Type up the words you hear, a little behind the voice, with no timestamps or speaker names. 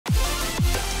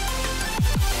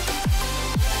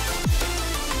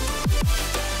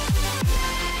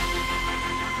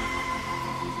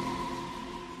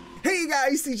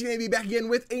guys, CGDannyB back again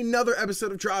with another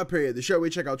episode of Trial Period, the show where we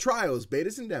check out trials,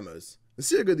 betas, and demos, and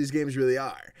see how good these games really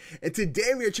are. And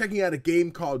today we are checking out a game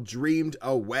called Dreamed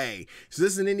Away. So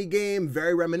this is an indie game,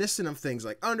 very reminiscent of things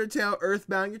like Undertale,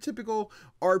 Earthbound, your typical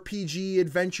RPG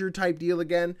adventure type deal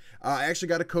again. I actually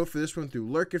got a code for this one through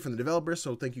Lurkit from the developer,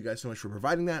 so thank you guys so much for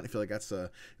providing that. I feel like that's an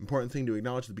important thing to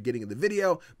acknowledge at the beginning of the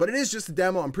video, but it is just a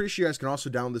demo. I'm pretty sure you guys can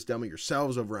also download this demo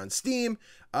yourselves over on Steam.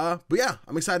 But yeah,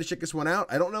 I'm excited to check this one out.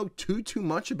 I don't know too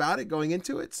much about it going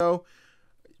into it, so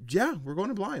yeah, we're going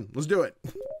to blind. Let's do it.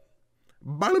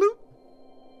 But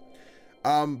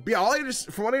yeah,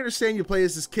 from what I understand, you play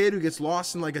as this kid who gets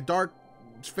lost in like a dark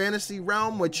fantasy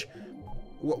realm, which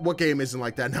what game isn't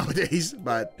like that nowadays?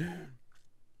 But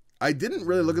I didn't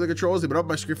really look at the controls. They've been up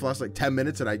my screen for the last like 10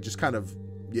 minutes, and I just kind of,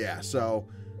 yeah, so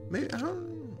maybe, I don't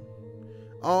know.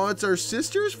 Oh, it's our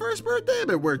sister's first birthday,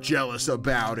 but we're jealous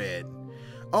about it.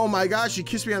 Oh my gosh, you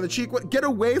kissed me on the cheek. What? Get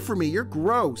away from me. You're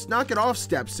gross. Knock it off,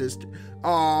 stepsister.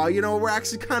 Aw, you know, we're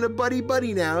actually kind of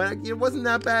buddy-buddy now. It wasn't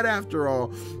that bad after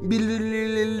all.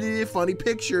 Funny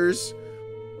pictures.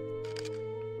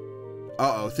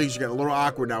 Uh-oh, things are getting a little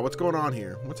awkward now. What's going on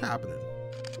here? What's happening?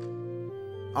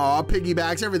 Aw,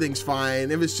 piggybacks. Everything's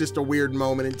fine. If it's just a weird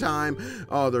moment in time.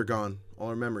 Oh, they're gone. All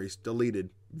our memories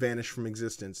deleted. Vanished from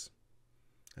existence.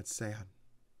 That's sad.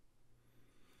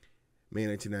 May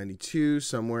 1992,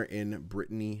 somewhere in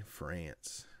Brittany,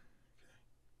 France.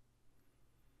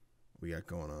 What we got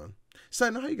going on?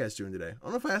 Side note, how you guys doing today? I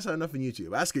don't know if I ask that enough on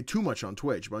YouTube. I ask it too much on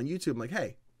Twitch, but on YouTube, I'm like,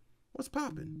 hey, what's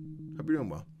popping? Hope you're doing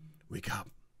well. Wake up.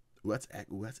 Ooh, that's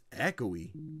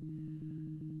echoey.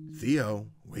 Theo,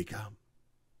 wake up.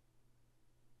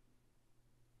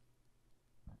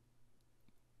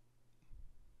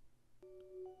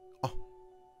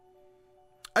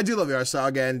 I do love the art style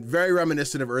again. Very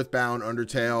reminiscent of Earthbound,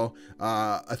 Undertale,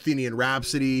 Athenian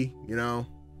Rhapsody, you know.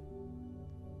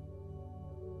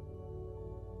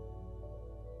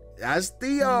 As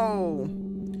Theo.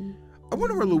 I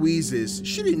wonder where Louise is.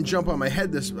 She didn't jump on my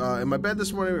head in my bed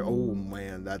this morning. Oh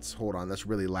man, hold on, that's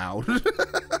really loud.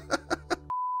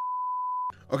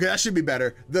 Okay, that should be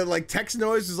better. The like text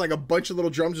noise is like a bunch of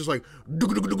little drums just like,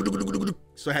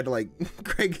 so I had to like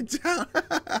crank it down.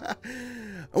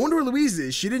 I wonder where Louise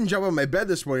is. She didn't jump on my bed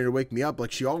this morning to wake me up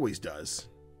like she always does.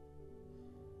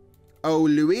 Oh,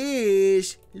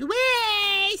 Louise.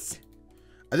 Louise.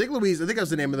 I think that was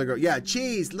the name of the girl. Yeah,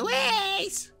 cheese.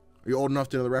 Louise. Are you old enough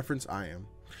to know the reference? I am.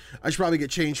 I should probably get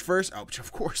changed first. Oh,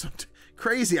 of course. I'm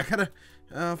crazy. I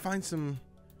gotta find some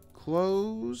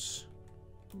clothes.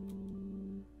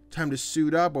 Time to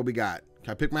suit up. What we got?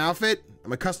 Can I pick my outfit?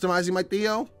 Am I customizing my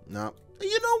Theo? No.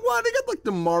 You know what? I got like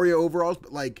the Mario overalls,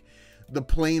 but like the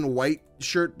plain white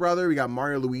shirt, brother. We got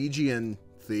Mario, Luigi, and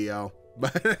Theo.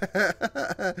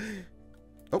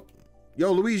 Oh,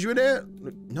 yo, Louise, you in there?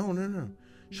 No.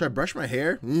 Should I brush my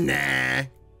hair? Nah.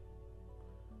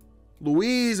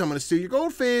 Louise, I'm gonna steal your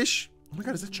goldfish. Oh my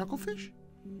God, is that Chucklefish?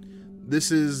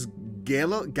 This is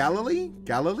Galilee.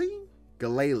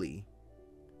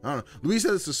 I don't know. Louise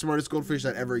said it's the smartest goldfish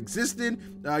that ever existed.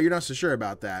 You're not so sure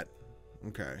about that.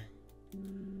 Okay.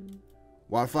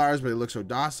 Wildflowers, but they look so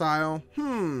docile.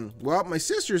 Well, my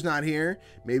sister's not here.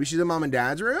 Maybe she's in mom and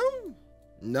dad's room?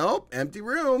 Nope, empty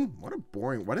room. What a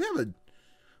boring, why do they have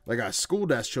a school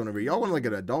desk shown over here? Y'all want like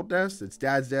an adult desk? It's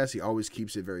dad's desk. He always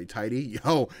keeps it very tidy.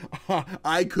 Yo,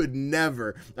 I could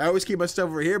never. I always keep my stuff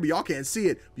over here, but y'all can't see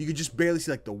it. You could just barely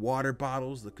see like the water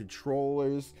bottles, the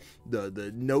controllers, the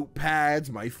notepads,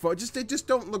 my phone. Just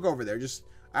don't look over there. Just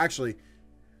actually,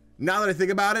 now that I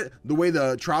think about it, the way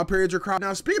the trial periods are cropped.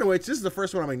 Now, speaking of which, this is the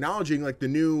first one I'm acknowledging, like the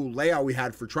new layout we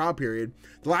had for trial period.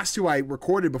 The last two I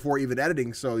recorded before even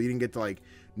editing, so you didn't get to like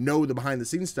know the behind the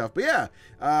scenes stuff. But yeah,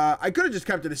 I could have just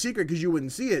kept it a secret because you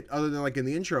wouldn't see it other than like in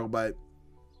the intro, but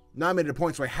now I made it a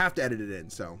point, so I have to edit it in.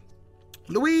 So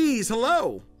Louise,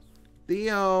 hello.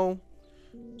 Theo.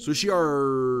 So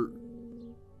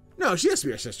no, she has to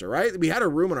be our sister, right? We had her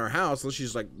room in our house, unless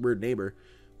she's like weird neighbor.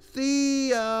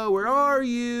 Theo, where are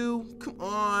you? Come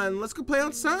on, let's go play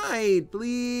outside,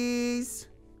 please.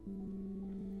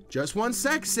 Just one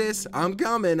sec, sis. I'm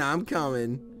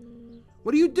coming.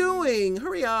 What are you doing?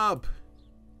 Hurry up.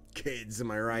 Kids,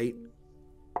 am I right?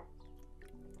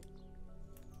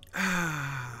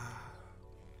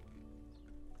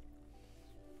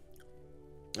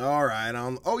 All right,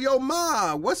 oh, yo,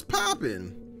 Ma, what's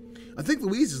poppin'? I think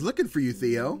Louise is looking for you,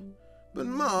 Theo. But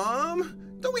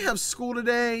Mom, don't we have school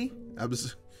today? I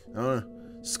don't know.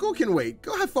 School can wait.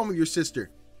 Go have fun with your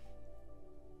sister.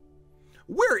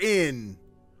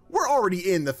 We're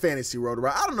already in the fantasy world,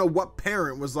 right? I don't know what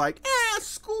parent was like,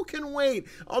 School can wait.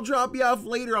 I'll drop you off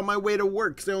later on my way to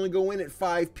work because I only go in at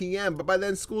 5 p.m. But by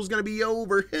then, school's going to be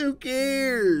over. Who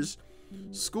cares?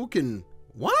 School can...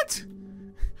 What?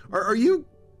 Are you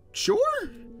sure?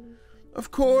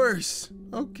 Of course.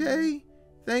 Okay.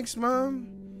 Thanks, Mom.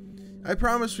 I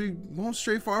promise we won't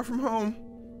stray far from home.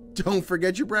 Don't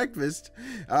forget your breakfast.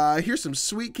 Here's some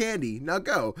sweet candy. Now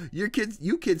go. You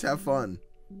kids have fun.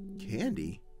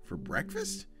 Candy for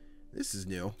breakfast? This is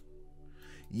new.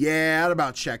 Yeah, that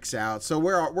about checks out. So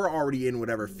we're already in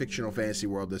whatever fictional fantasy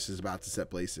world this is about to set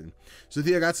place in. So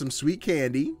Theo got some sweet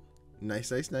candy.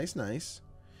 Nice, nice, nice, nice.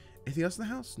 Anything else in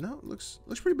the house? No, it looks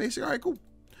pretty basic. All right, cool.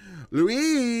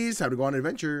 Louise, time to go on an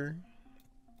adventure.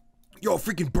 Yo,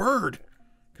 freaking bird.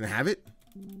 Can I have it?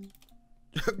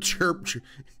 Chirp, chirp.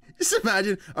 Just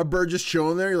imagine a bird just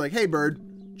chilling there. You're like, hey, bird.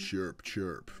 Chirp,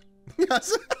 chirp.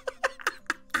 Yes.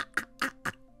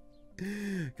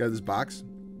 Got this box.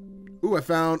 Ooh, I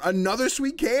found another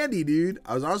sweet candy, dude.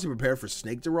 I was honestly prepared for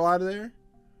Snake to roll out of there.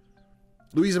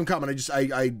 Louise, I'm coming.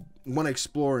 I want to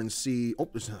explore and see. Oh,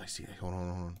 there's another. I see it. Hold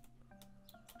on.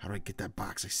 How do I get that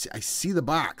box? I see the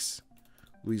box.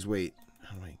 Louise, wait.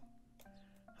 How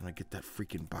do I get that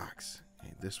freaking box?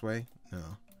 Okay, this way?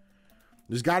 No.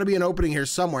 There's got to be an opening here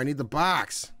somewhere. I need the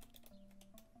box.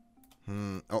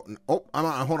 Oh, I'm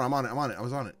on. Hold on. I'm on it. I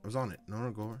was on it.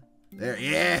 No, go over. There.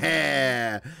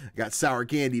 Yeah. Got sour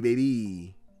candy,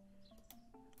 baby.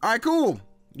 All right, cool.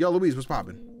 Yo, Louise, what's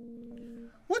poppin'?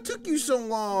 What took you so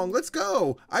long? Let's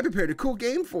go. I prepared a cool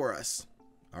game for us.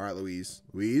 All right, Louise.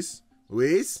 Louise,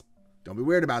 don't be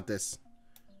weird about this.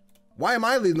 Why am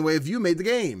I leading the way if you made the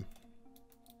game?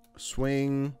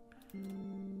 Swing.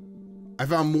 I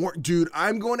found more. Dude,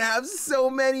 I'm going to have so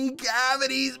many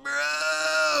cavities, bro.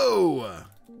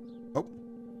 Oh.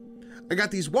 I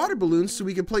got these water balloons so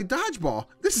we can play dodgeball.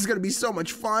 This is going to be so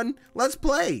much fun. Let's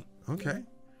play. Okay.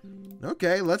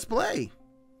 Okay, let's play.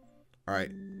 All right.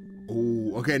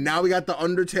 Oh, okay. Now we got the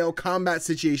Undertale combat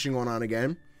situation going on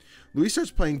again. Louise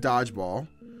starts playing dodgeball.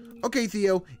 Okay,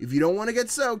 Theo, if you don't want to get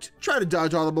soaked, try to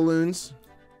dodge all the balloons.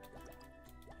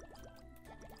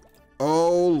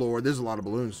 Oh, Lord, there's a lot of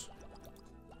balloons.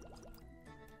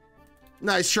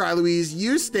 Nice try, Louise.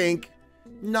 You stink.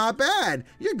 Not bad.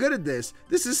 You're good at this.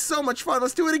 This is so much fun.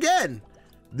 Let's do it again.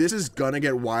 This is gonna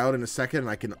get wild in a second, and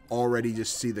I can already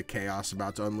just see the chaos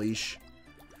about to unleash.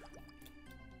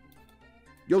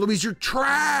 Yo, Louise, you're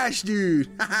trash, dude.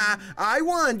 I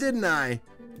won, didn't I?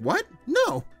 What?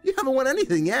 No, you haven't won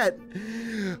anything yet.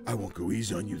 I won't go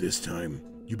easy on you this time.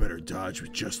 You better dodge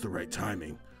with just the right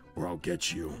timing, or I'll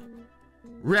get you.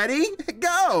 Ready?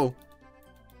 Go!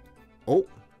 Oh.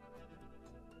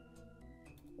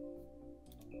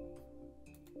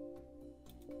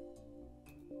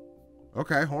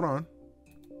 Okay, hold on.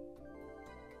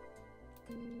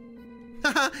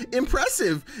 Haha,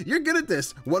 impressive! You're good at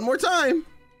this. One more time.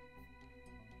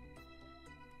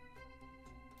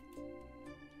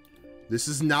 This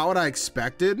is not what I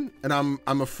expected, and I'm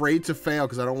afraid to fail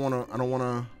because I don't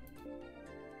wanna.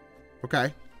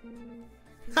 Okay.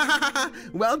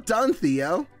 Well done,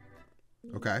 Theo.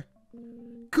 Okay.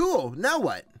 Cool. Now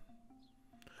what?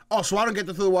 Oh, so I don't get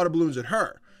to throw the water balloons at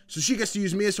her. So she gets to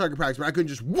use me as target practice, but I couldn't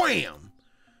just wham!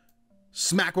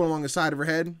 Smack one along the side of her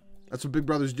head. That's what big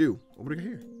brothers do. What do I got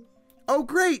here? Oh,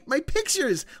 great! My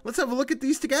pictures! Let's have a look at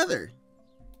these together.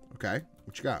 Okay.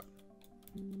 What you got?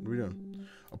 What are we doing?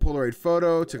 A Polaroid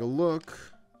photo. Take a look.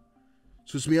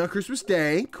 So it's me on Christmas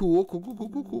Day. Cool.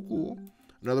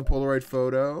 Another Polaroid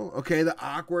photo. Okay, the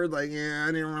awkward, like, yeah,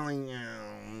 I didn't really,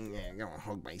 I gotta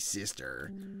hug my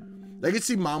sister. I could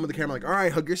see mom with the camera like, all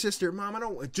right, hug your sister. Mom, I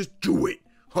don't, just do it.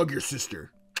 Hug your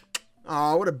sister.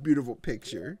 Oh, what a beautiful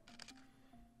picture.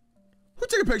 Who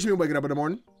took a picture of me waking up in the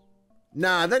morning?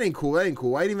 Nah, that ain't cool. I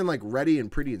ain't even like ready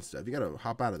and pretty and stuff. You gotta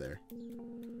hop out of there.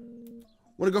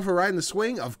 Want to go for a ride in the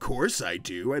swing? Of course I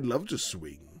do. I'd love to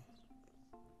swing.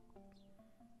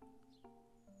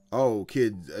 Oh,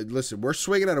 kids, listen, we're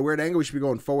swinging at a weird angle. We should be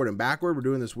going forward and backward. We're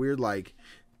doing this weird, like,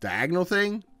 diagonal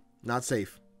thing. Not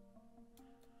safe.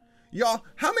 Y'all,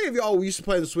 how many of y'all used to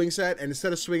play the swing set, and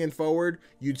instead of swinging forward,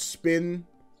 you'd spin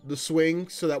the swing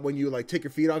so that when you, like, take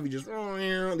your feet off, you just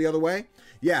the other way?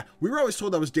 Yeah, we were always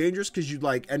told that was dangerous because you'd,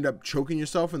 like, end up choking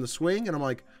yourself in the swing. And I'm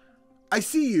like, I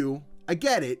see you. I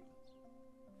get it.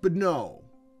 But no.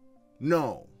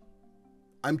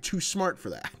 I'm too smart for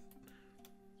that.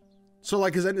 So,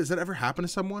 like, does that ever happen to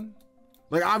someone?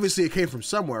 Like, obviously it came from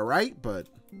somewhere, right? But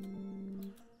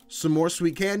some more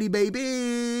sweet candy,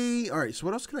 baby. All right, so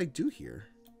what else can I do here?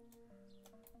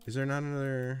 Is there not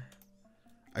another...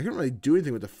 I can't really do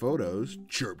anything with the photos.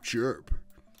 Chirp, chirp.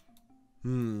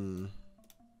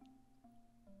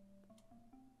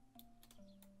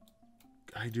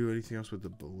 I do anything else with the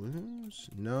balloons?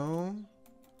 No.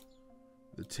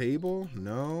 The table?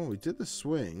 No. We did the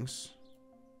swings.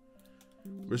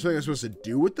 Was there something I'm supposed to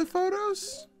do with the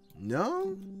photos?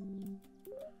 No.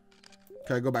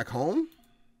 Can I go back home?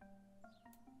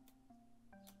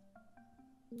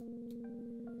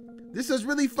 This was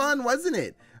really fun, wasn't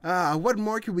it? What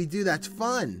more can we do that's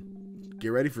fun? Get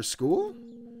ready for school?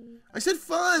 I said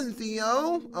fun,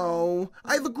 Theo. Oh,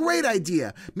 I have a great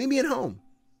idea. Meet me at home.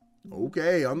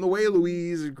 Okay, on the way,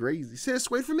 Louise. Crazy. Sis,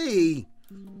 wait for me.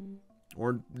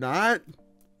 Or not.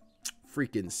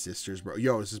 Freaking sisters, bro.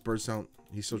 Yo, is this bird sound?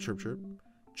 He's still chirp, chirp?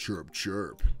 Chirp,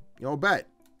 chirp. Yo, bet.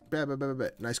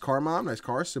 Bet. Nice car, Mom. Nice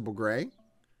car. Simple gray.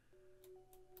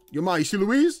 Yo, Ma, you see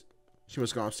Louise? She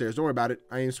must go upstairs. Don't worry about it.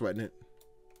 I ain't sweating it.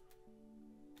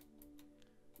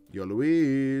 Yo,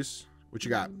 Louise. What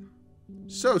you got?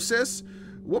 So, sis,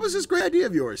 what was this great idea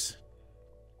of yours?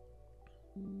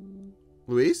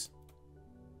 Louise?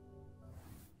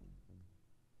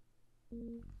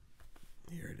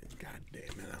 Here it is. God damn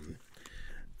it.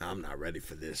 I'm not ready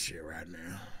for this shit right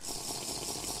now.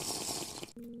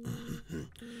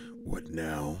 What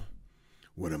now?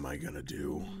 What am I gonna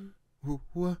do?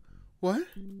 What? What?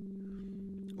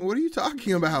 What are you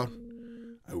talking about?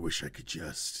 I wish I could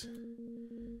just...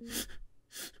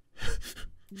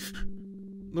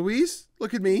 Louise,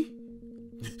 look at me.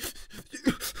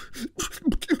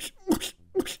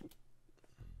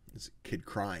 This kid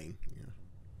crying.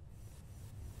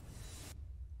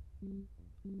 Yeah.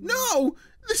 No!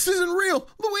 This isn't real!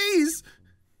 Louise!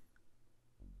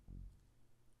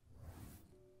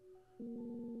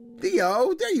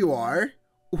 Theo, there you are.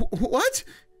 What?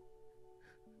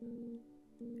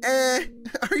 Are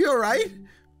you alright?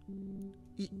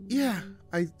 Yeah,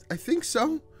 I think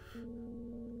so.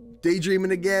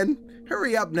 Daydreaming again?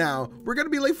 Hurry up now. We're gonna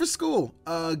be late for school.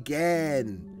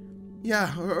 Again.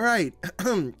 Yeah, alright.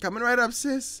 Coming right up,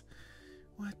 sis.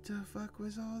 What the fuck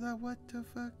was all that? What the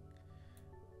fuck?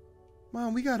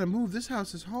 Mom, we gotta move. This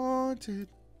house is haunted.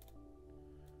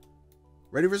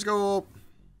 Ready for school.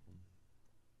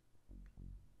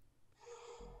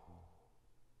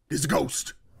 It's a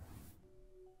ghost.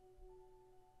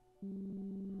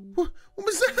 What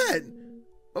was that?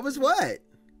 What was what?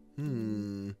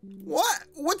 What?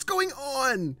 What's going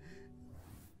on?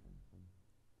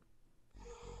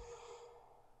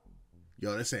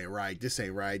 Yo, this ain't right. This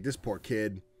ain't right. This poor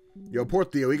kid. Yo, poor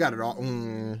Theo. He got it all.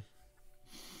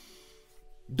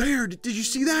 There. Did you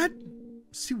see that?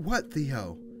 See what,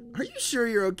 Theo? Are you sure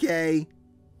you're okay?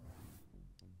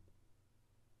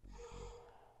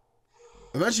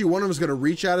 Eventually, one of them is going to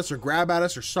reach at us or grab at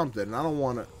us or something. And I don't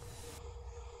want to.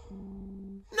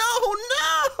 No!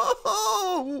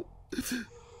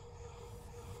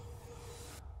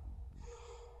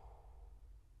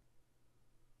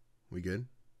 We good?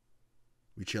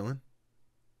 We chilling?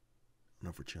 I don't know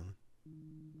if we're chilling.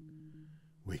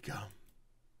 Wake up.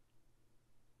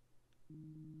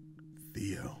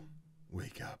 Theo,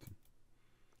 wake up.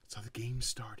 That's how the game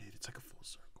started. It's like a full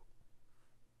circle.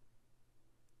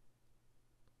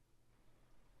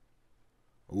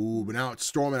 Ooh, but now it's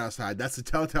storming outside. That's the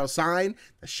telltale sign.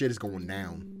 That shit is going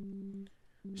down.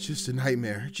 It's just a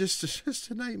nightmare. Just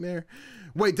a nightmare.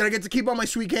 Wait, did I get to keep all my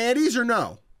sweet candies or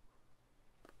no?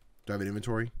 Do I have an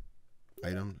inventory?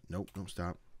 Item? Nope,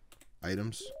 stop.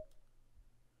 Items.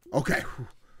 Okay.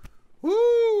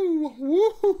 Woo!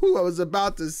 Woo! I was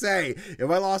about to say, if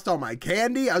I lost all my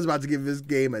candy, I was about to give this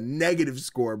game a negative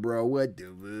score, bro. What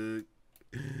the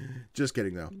fuck? Just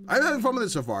kidding, though. I'm having fun with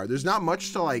it so far. There's not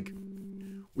much to, like...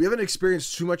 We haven't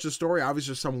experienced too much of the story.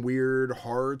 Obviously, there's some weird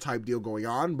horror type deal going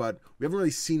on, but we haven't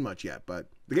really seen much yet. But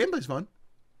the gameplay's fun.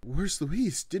 Where's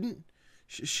Louise? Didn't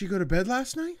she go to bed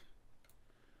last night?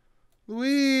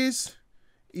 Louise,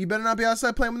 you better not be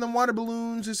outside playing with them water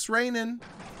balloons. It's raining.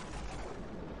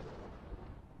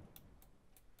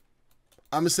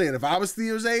 I'm just saying, if I was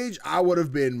Theo's age, I would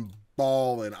have been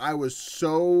bawling. I was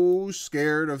so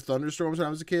scared of thunderstorms when I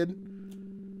was a kid.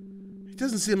 It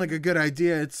doesn't seem like a good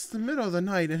idea. It's the middle of the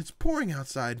night and it's pouring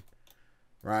outside.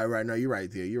 Right. No, you're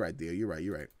right, Theo. You're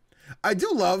right. I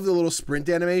do love the little sprint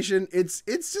animation. It's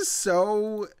just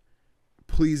so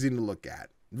pleasing to look at.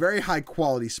 Very high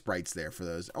quality sprites there for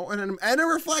those. Oh, and a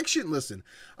reflection. Listen,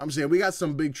 I'm saying we got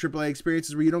some big AAA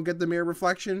experiences where you don't get the mirror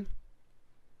reflection.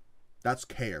 That's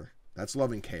care. That's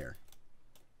loving care.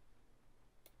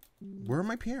 Where are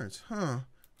my parents? Huh?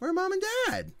 Where are Mom and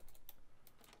Dad?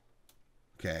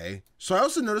 Okay. So I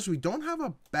also noticed we don't have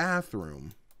a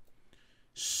bathroom.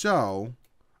 So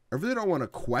I really don't want to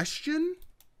question.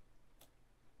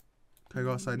 Can I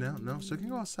go outside now? No. So I can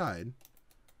go outside.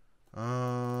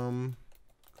 I'm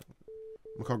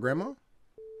gonna call Grandma.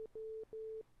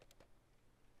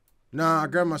 Nah,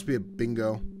 Grandma must be a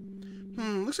bingo.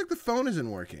 Looks like the phone isn't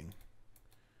working.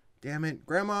 Damn it.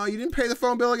 Grandma, you didn't pay the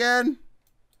phone bill again?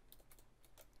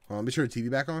 Hold on, be sure the TV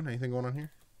back on. Anything going on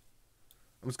here?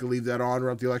 I'm just going to leave that on.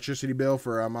 Run up the electricity bill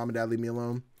for Mom and Dad. Leave me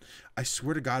alone. I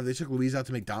swear to God, if they took Louise out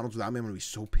to McDonald's without me, I'm going to be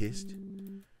so pissed.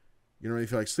 You don't really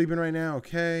feel like sleeping right now?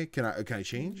 Okay. Can I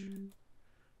change?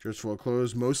 Drawers full of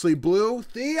clothes. Mostly blue.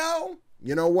 Theo?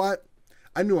 You know what?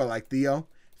 I knew I liked Theo.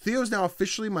 Theo's now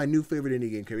officially my new favorite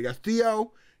indie game. Okay, we got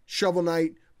Theo, Shovel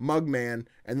Knight, Mugman,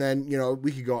 and then, you know,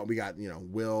 we could go, we got, you know,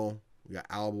 Will, we got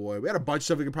Owlboy. We had a bunch of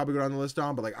stuff we could probably go down the list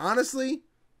on, but, like, honestly,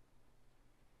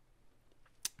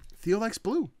 Theo likes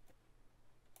blue.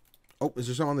 Oh, is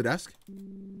there something on the desk?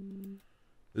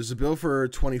 There's a bill for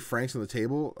 20 francs on the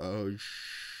table. Oh,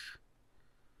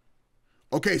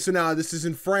 okay, so now this is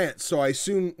in France, so I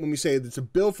assume when we say it's a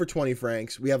bill for 20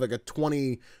 francs, we have like a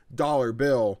 $20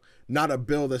 bill, not a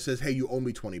bill that says, hey, you owe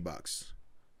me 20 bucks.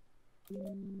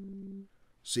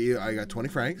 See, I got 20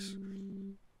 francs.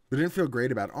 But I didn't feel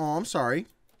great about it. Oh, I'm sorry.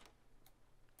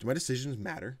 Do my decisions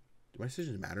matter? Do my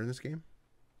decisions matter in this game?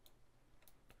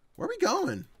 Where are we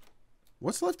going?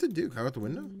 What's left to do? Can I go out the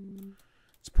window?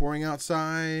 It's pouring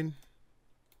outside.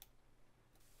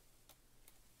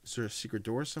 Is there a secret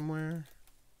door somewhere?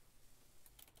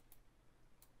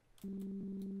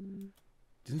 Didn't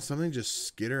something just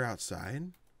skitter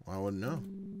outside? Well, I wouldn't know.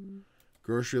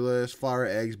 Grocery list: flour,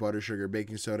 eggs, butter, sugar,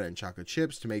 baking soda, and chocolate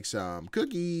chips to make some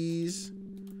cookies.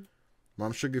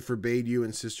 Mom strictly forbade you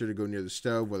and sister to go near the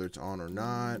stove, whether it's on or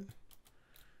not.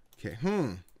 Okay,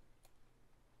 Where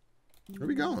are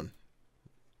we going?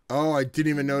 Oh, I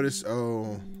didn't even notice.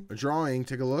 Oh, a drawing.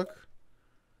 Take a look.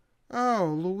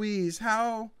 Oh, Louise,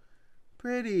 how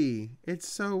pretty. It's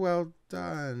so well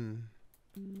done.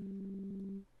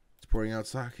 It's pouring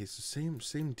outside. Okay, it's the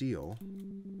same deal.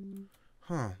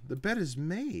 Huh, the bed is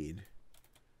made.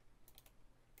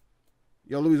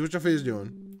 Yo, Louise, what your face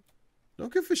doing?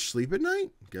 Don't get fish sleep at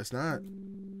night? Guess not.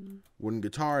 Wooden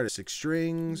guitar at 6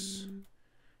 strings.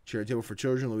 Chair and table for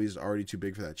children. Louise is already too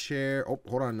big for that chair. Oh,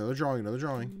 hold on. Another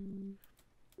drawing.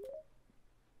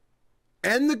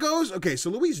 And the ghost. Okay, so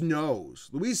Louise knows.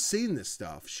 Louise seen this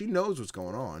stuff. She knows what's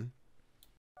going on.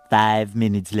 5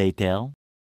 minutes later.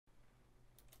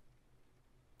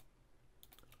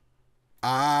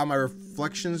 Ah, my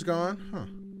reflection's gone. Huh.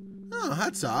 Oh,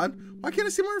 that's odd. Why can't I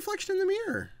see my reflection in the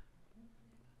mirror?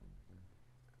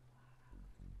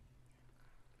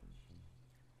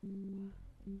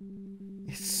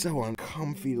 It's so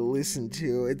uncomfy to listen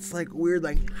to. It's like weird,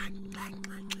 like...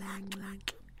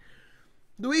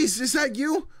 Louise, is that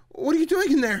you? What are you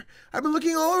doing in there? I've been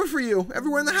looking all over for you,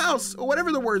 everywhere in the house, or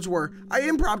whatever the words were. I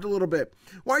improvised a little bit.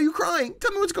 Why are you crying?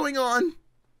 Tell me what's going on.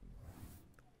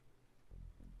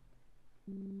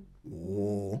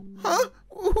 Whoa. Huh?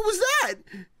 Who was that?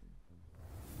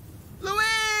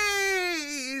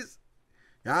 Louise!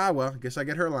 Ah, well, I guess I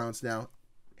get her allowance now.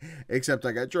 Except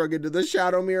I got drug into the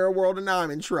shadow mirror world and now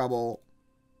I'm in trouble.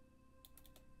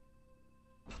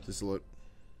 Just a look.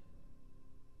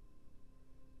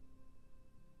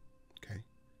 Okay.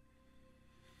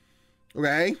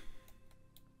 Okay.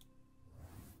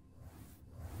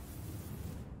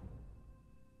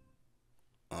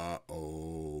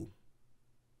 Uh-oh.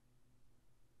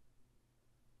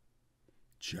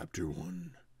 Chapter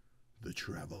 1. The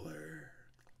Traveler.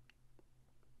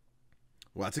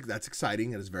 Well, that's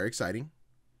exciting. That is very exciting.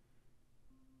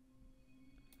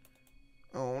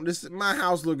 Oh, this is my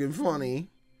house looking funny.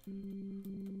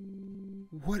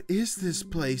 What is this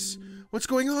place? What's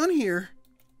going on here?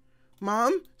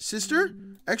 Mom? Sister?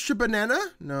 Extra banana?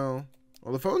 No.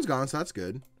 Well, the phone's gone, so that's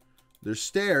good. There's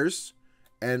stairs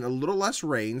and a little less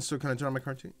rain, so can I turn on my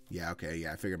cartoon? Yeah, okay,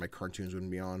 yeah, I figured my cartoons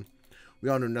wouldn't be on. We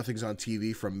all know nothing's on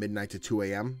TV from midnight to 2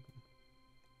 a.m.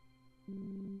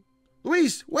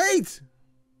 Louise, wait!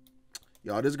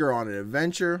 Yo, this girl on an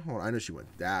adventure. Well, I know she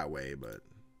went that way, but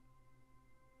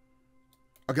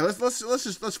okay, let's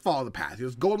follow the path.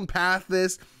 Let's golden path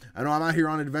this. I know I'm out here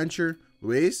on an adventure.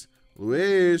 Louise,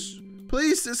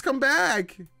 please, just come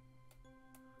back.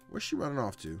 Where's she running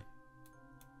off to?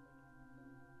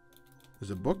 There's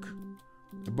a book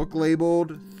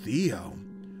labeled Theo.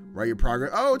 Write your progress.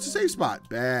 Oh, it's a safe spot.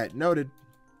 Bad. Noted.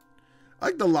 I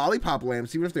like the lollipop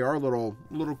lamps, even if they are a little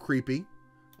creepy.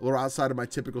 A little outside of my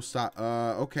typical style.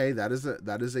 Okay, that is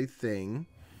a thing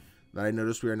that I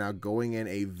noticed. We are now going in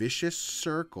a vicious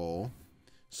circle.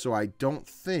 So I don't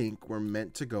think we're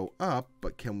meant to go up,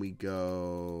 but can we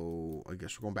go... I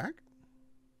guess we're going back?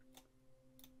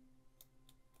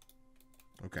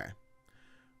 Okay.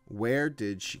 Where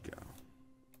did she go?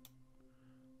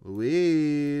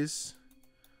 Louise.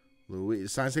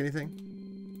 Louise, sign say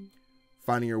anything?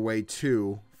 Finding your way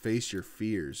to face your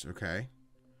fears. Okay.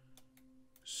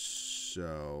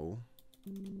 So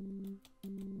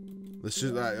let's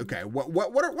just okay.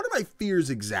 What are my fears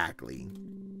exactly?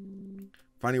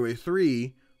 Finding your way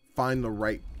 3. Find the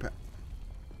right path.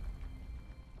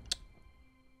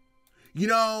 You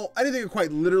know, I didn't think it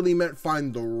quite literally meant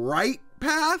find the right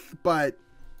path, but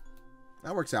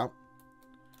that works out.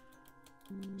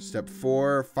 Step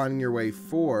 4, finding your way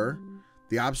 4.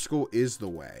 The obstacle is the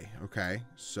way. Okay,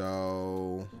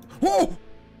 so... Whoa!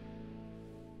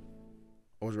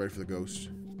 I was ready for the ghost.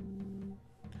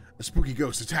 A spooky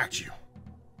ghost attacked you.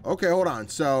 Okay, hold on.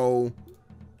 So,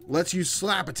 let's use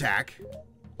slap attack.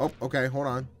 Oh, okay, hold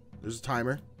on. There's a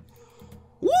timer.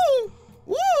 Woo!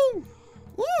 Woo!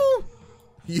 Woo!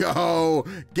 Yo!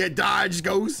 Get dodged,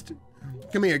 ghost!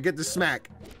 Come here, get the smack.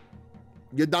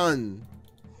 You're done.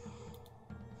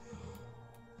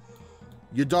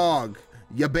 You dog.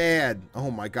 You bad.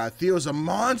 Oh my god. Theo's a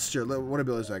monster. What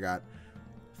abilities I got?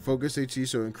 Focus HC,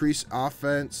 so increase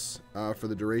offense for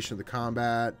the duration of the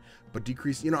combat, but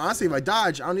decrease... You know, honestly, if I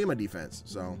dodge, I don't need my defense,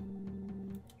 so...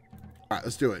 Alright,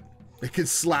 let's do it. It can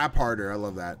slap harder. I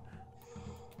love that.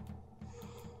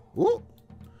 Woo!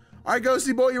 Alright,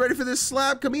 ghosty boy, you ready for this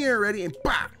slap? Come here, ready? And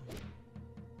bah!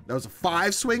 That was a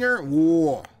 5 swinger.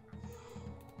 Whoa.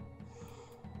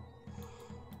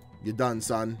 You're done,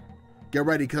 son. Get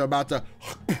ready, because I'm about to...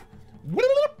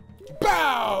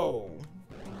 Bow!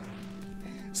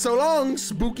 So long,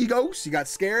 spooky ghost. You got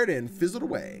scared and fizzled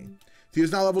away.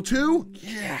 Theo's now level 2.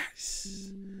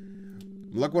 Yes.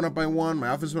 Luck went up by 1.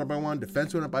 My offense went up by 1.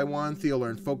 Defense went up by 1. Theo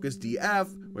learned focus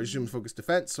DF, which assumes focus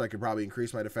defense, so I could probably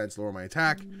increase my defense, lower my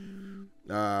attack.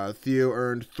 Theo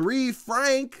earned 3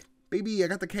 franc. Baby, I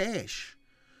got the cash.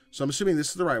 So I'm assuming this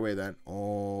is the right way then.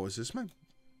 Oh, is this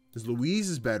This is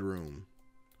Louise's bedroom.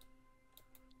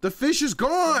 The fish is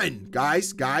gone!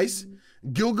 Guys.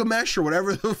 Gilgamesh or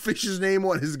whatever the fish's name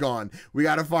was is gone. We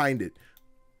gotta find it.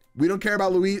 We don't care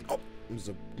about Louise. Oh, there's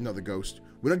another ghost.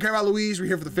 We don't care about Louise. We're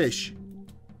here for the fish.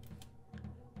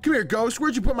 Come here, ghost.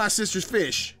 Where'd you put my sister's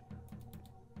fish?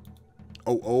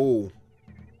 Oh.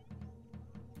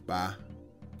 Bah.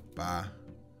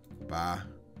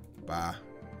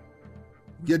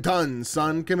 You're done,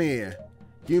 son. Come here.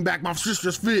 Give me back my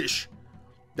sister's fish.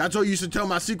 That's all you used to tell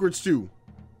my secrets to.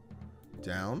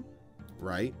 Down.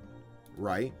 Right.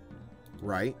 Okay.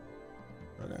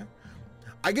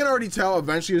 I can already tell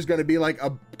eventually there's going to be like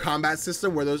a combat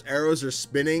system where those arrows are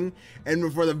spinning, and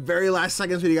before the very last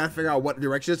seconds you got to figure out what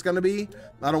direction it's going to be.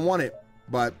 I don't want it,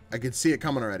 but I can see it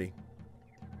coming already.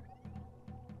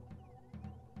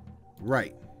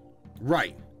 Right.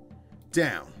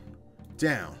 Down.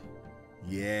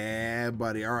 Yeah,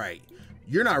 buddy. All right.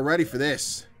 You're not ready for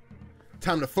this.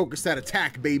 Time to focus that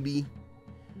attack, baby.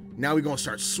 Now we're going to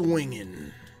start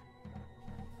swinging.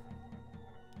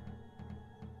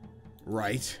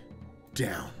 Right,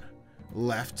 down,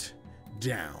 left,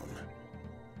 down.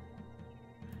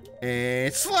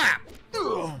 And slap!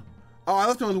 Ugh. Oh, I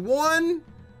left him with 1.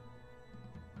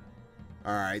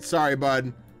 Alright, sorry,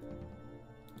 bud.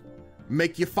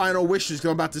 Make your final wishes, because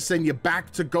I'm about to send you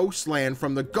back to Ghostland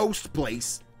from the ghost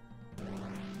place.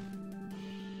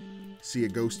 See ya,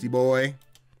 ghosty boy.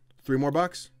 3 more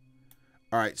bucks?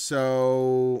 Alright,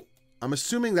 so... I'm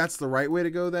assuming that's the right way to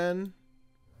go then.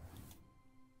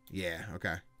 Yeah,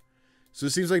 okay. So it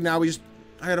seems like now I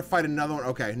gotta fight another one.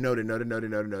 Okay, noted.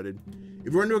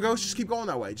 If we're into a ghost, just keep going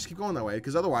that way.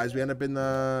 Because otherwise we end up in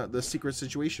the secret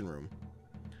situation room.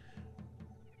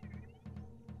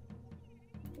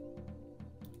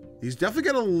 These definitely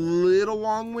get a little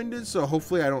long-winded, so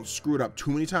hopefully I don't screw it up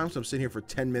too many times. So I'm sitting here for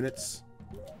 10 minutes.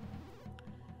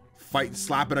 Fighting,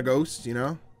 slapping a ghost, you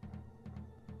know?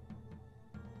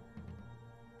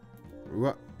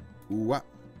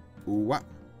 Ooh,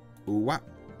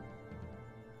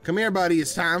 Come here, buddy.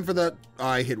 It's time for the... Oh,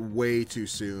 I hit way too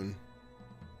soon.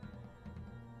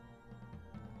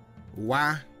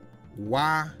 Why?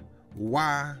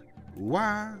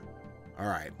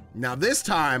 Alright. Now this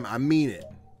time, I mean it.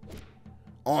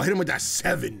 Oh, I hit him with that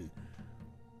 7.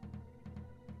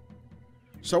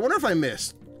 So I wonder if I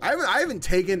missed. I haven't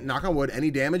taken, knock on wood,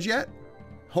 any damage yet.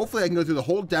 Hopefully I can go through the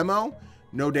whole demo.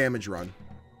 No damage run.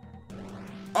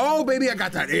 Oh, baby, I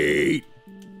got that 8.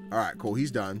 All right, cool.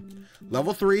 He's done.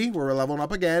 Level 3. We're leveling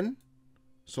up again.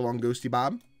 So long, Ghosty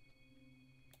Bob.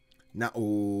 Now,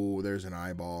 oh, there's an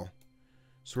eyeball.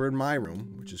 So we're in my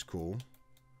room, which is cool.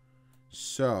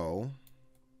 So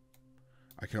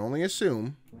I can only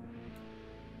assume.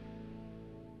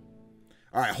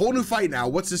 All right, whole new fight now.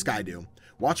 What's this guy do?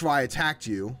 Watch while I attacked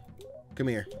you. Come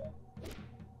here.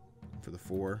 For the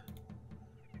 4.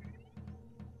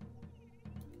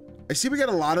 I see we get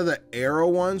a lot of the arrow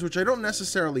ones, which I don't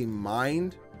necessarily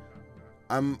mind.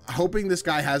 I'm hoping this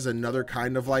guy has another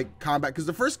kind of like combat, because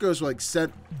the first goes like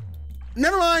set.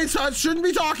 Never mind, so I shouldn't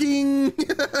be talking.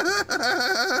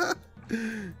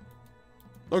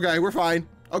 Okay, we're fine.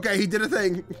 Okay, he did a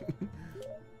thing.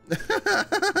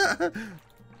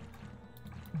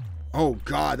 Oh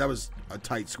God, that was a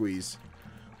tight squeeze.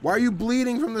 Why are you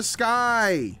bleeding from the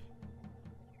sky?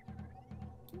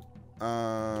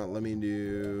 Let me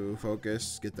do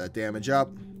focus, get that damage up.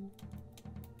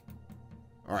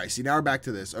 All right, see, now we're back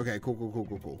to this. Okay, cool.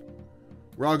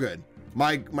 We're all good.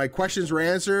 My questions were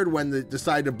answered when they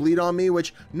decided to bleed on me,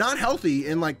 which not healthy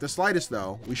in like the slightest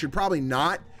though. We should probably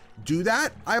not do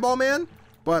that, Eyeball Man,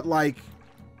 but like,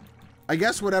 I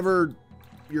guess whatever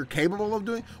you're capable of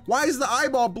doing. Why is the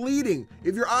eyeball bleeding?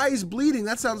 If your eye is bleeding,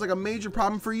 that sounds like a major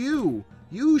problem for you.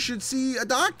 You should see a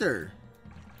doctor.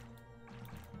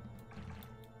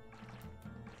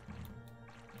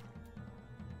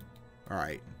 All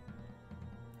right.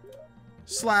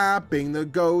 Slapping the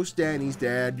ghost and he's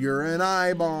dead. You're an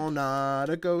eyeball, not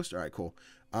a ghost. All right, cool.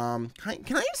 Can I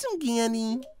have some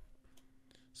candy?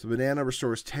 So banana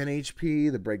restores 10 HP.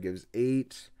 The bread gives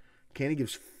 8. Candy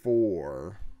gives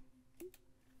 4.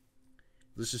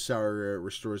 This is sour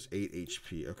restores 8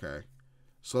 HP. Okay.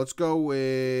 So let's go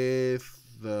with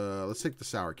let's take the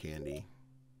sour candy.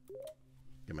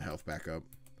 Get my health back up.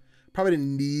 Probably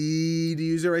didn't need to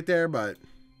use it right there, but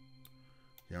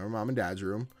you know, mom and dad's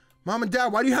room. Mom and dad,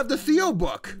 why do you have the Théo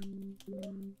book?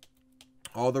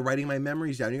 Oh, they're writing my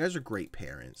memories down. You guys are great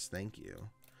parents. Thank you.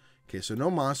 Okay, so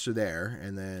no monster there,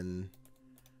 and then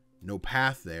no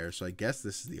path there. So I guess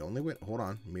this is the only way. Hold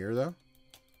on. Mirror, though.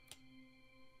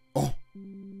 Oh.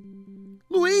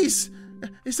 Louise!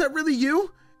 Is that really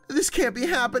you? This can't be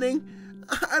happening.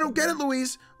 I don't get it,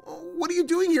 Louise. What are you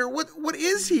doing here? What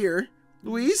is here?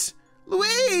 Louise?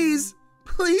 Louise!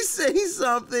 Please say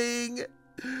something.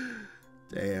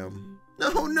 Damn.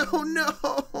 No.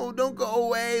 Don't go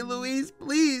away, Louise.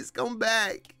 Please come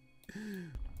back.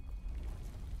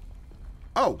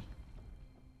 Oh.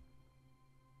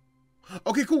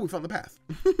 Okay, cool. We found the path.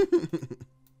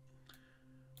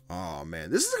 Oh,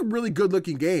 man. This is a really good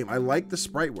looking game. I like the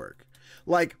sprite work.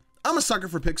 Like, I'm a sucker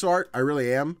for pixel art. I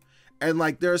really am. And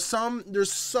like, there's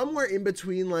somewhere in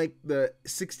between like the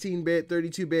 16-bit,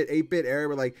 32-bit, 8-bit era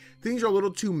where like things are a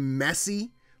little too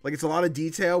messy. Like it's a lot of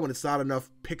detail when it's not enough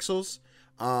pixels.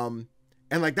 And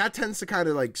like that tends to kind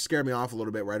of like scare me off a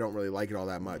little bit where I don't really like it all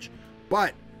that much.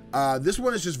 But this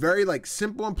one is just very like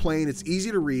simple and plain. It's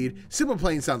easy to read. Simple and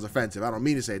plain sounds offensive. I don't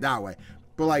mean to say it that way.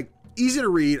 But like easy to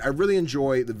read. I really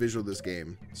enjoy the visual of this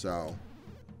game. So,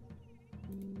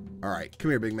 all right, come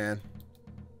here, big man.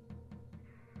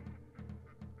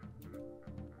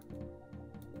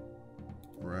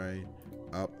 Right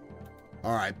up.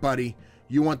 All right, buddy.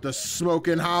 You want the smoke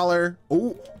and holler?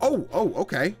 Oh,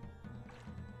 okay.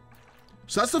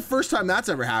 So that's the first time that's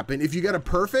ever happened. If you get a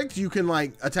perfect, you can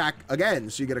like attack again,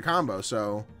 so you get a combo.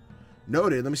 So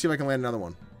noted. Let me see if I can land another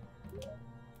one.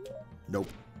 Nope.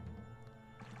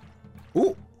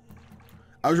 Ooh.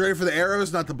 I was ready for the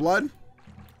arrows, not the blood.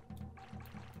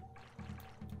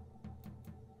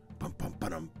 Bum bum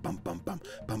bum bum bum bum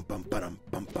bum bum bum bum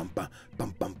bum bum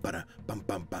bum bum bum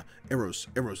bum bum.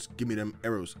 Arrows, give me them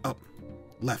arrows. Up,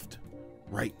 left,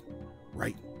 right,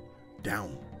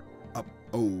 down, up.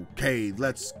 Okay,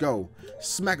 let's go.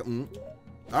 Smack them.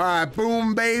 All right,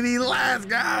 boom, baby, let's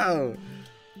go.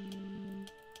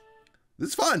 This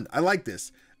is fun. I like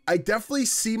this. I definitely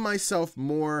see myself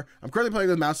more. I'm currently playing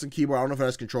with mouse and keyboard. I don't know if it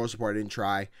has controller support. I didn't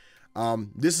try.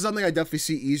 This is something I definitely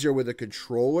see easier with a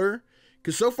controller.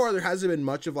 Because so far, there hasn't been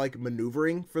much of like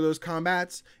maneuvering for those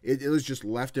combats. It was just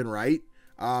left and right.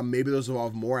 Maybe those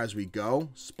evolve more as we go.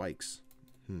 Spikes.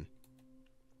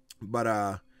 But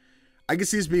I can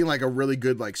see this being like a really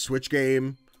good like Switch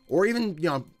game. Or even, you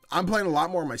know, I'm playing a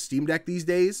lot more on my Steam Deck these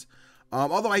days.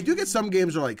 Although I do get some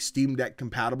games that are like Steam Deck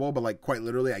compatible. But like quite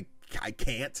literally, I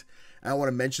can't. I don't want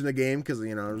to mention the game because,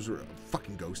 you know, it was a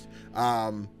fucking ghost.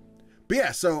 But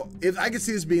yeah, so if I could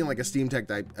see this being like a Steam Deck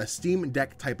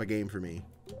type of game for me.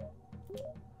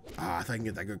 I thought I can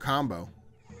get that good combo.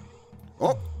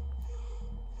 Oh,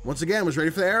 once again, was ready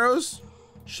for the arrows.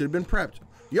 Should have been prepped.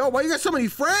 Yo, why you got so many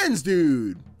friends,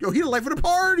 dude? Yo, he the life of the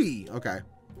party. Okay,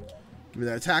 give me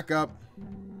that attack up.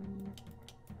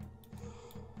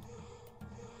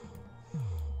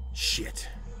 Shit.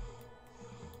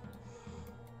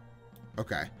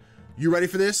 Okay, you ready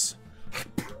for this?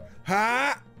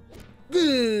 Ha!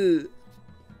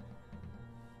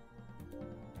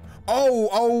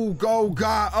 Oh, go,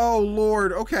 God. Oh,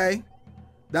 Lord. Okay.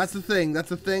 That's the thing.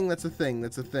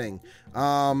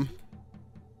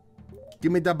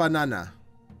 Give me the banana.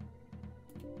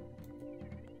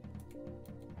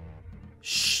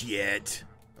 Shit.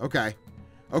 Okay.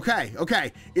 Okay,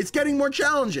 okay. It's getting more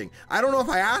challenging. I don't know if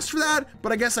I asked for that,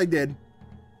 but I guess I did.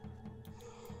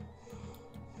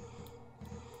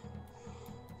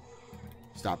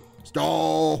 Stop.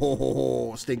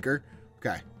 Stop. Stinker.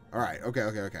 Okay. All right. Okay,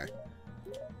 okay, okay.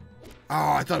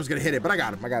 Oh, I thought I was going to hit it, but I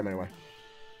got him. I got him anyway.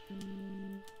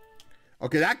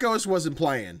 Okay, that ghost wasn't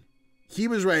playing. He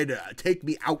was ready to take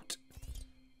me out.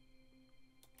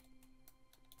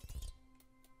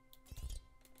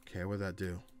 Okay, what'd that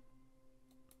do?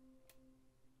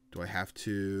 Do I have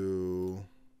to...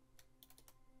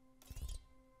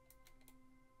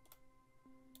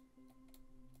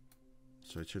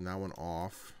 So I turn that one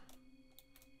off.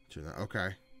 Turn that...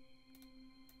 Okay.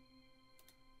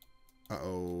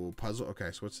 Uh-oh. Puzzle.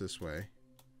 Okay, so what's this way?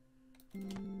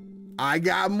 I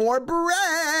got more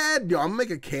bread! Yo, I'm gonna make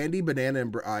a candy, banana,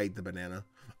 and bread. I ate the banana.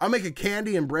 I'll make a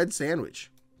candy and bread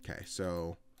sandwich. Okay,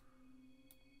 so...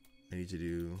 I need to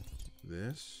do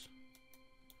this.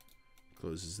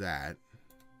 Closes that.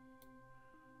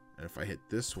 And if I hit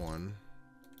this one,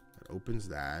 it opens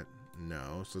that.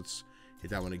 No, so let's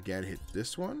hit that one again. Hit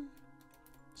this one.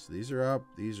 So these are up,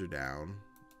 these are down,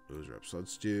 those are up. So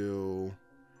let's do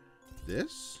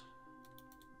this.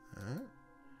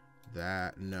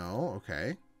 That, no,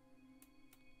 okay.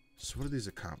 So what do these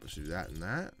accomplish? Do that and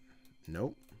that?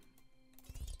 Nope.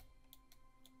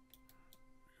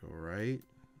 Go right.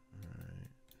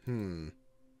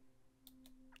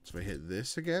 So if I hit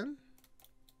this again,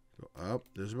 go up.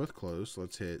 Those are both closed. So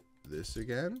let's hit this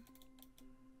again.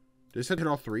 Did I say hit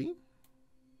all three?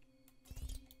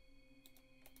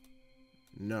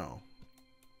 No.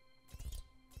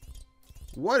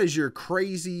 What is your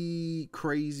crazy?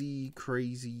 Let's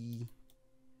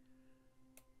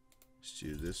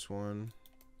do this one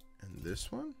and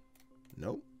this one.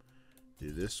 Nope.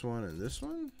 Do this one and this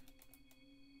one.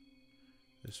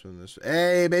 This one, this one.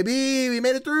 Hey, baby, we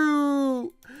made it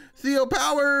through. Theo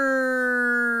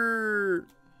power.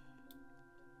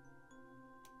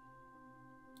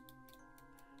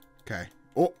 Okay.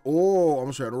 Oh,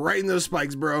 almost right in those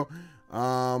spikes, bro.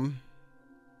 Oh,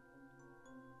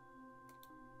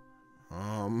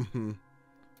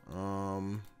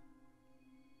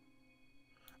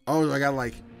 I got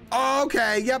like, oh,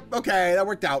 okay, yep, okay, that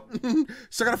worked out.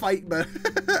 Still gotta fight, but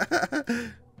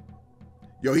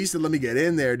yo, he said, let me get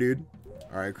in there, dude.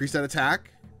 All right, increase that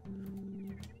attack.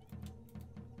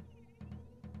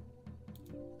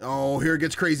 Oh, here it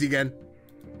gets crazy again.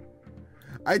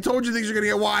 I told you things are gonna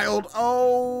get wild.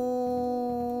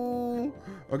 Oh,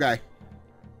 okay.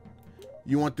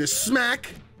 You want this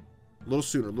smack? A little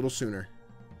sooner, a little sooner.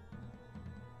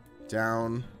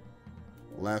 Down,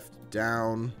 left,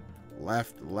 down,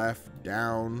 left, left,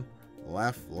 down,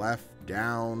 left, left,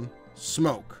 down,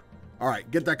 smoke. All right,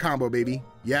 get that combo, baby.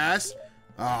 Yes.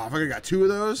 Oh, if I got two of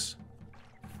those.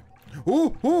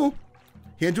 Ooh, ooh.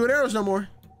 Can't do it arrows no more.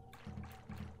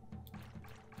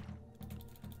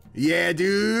 Yeah,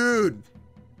 dude.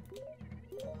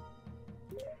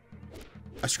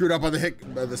 I screwed up on the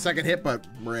hit, the second hit, but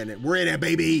we're in it. We're in it,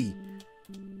 baby.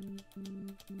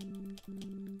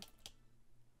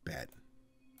 Bet.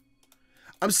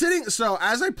 I'm sitting, so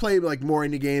as I play like more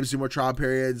indie games, do more trial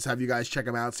periods, have you guys check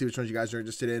them out, see which ones you guys are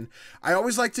interested in. I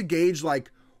always like to gauge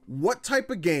like what type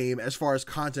of game as far as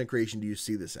content creation do you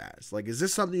see this as? Like, is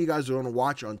this something you guys want to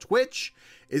watch on Twitch?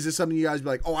 Is this something you guys be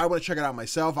like, oh, I want to check it out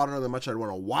myself. I don't know that much I'd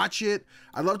want to watch it.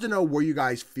 I'd love to know where you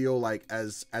guys feel like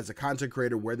as a content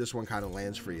creator, where this one kind of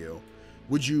lands for you.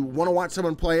 Would you want to watch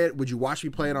someone play it? Would you watch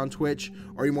me play it on Twitch?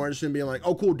 Or are you more interested in being like,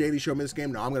 oh, cool, Danny showed me this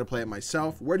game. No, I'm going to play it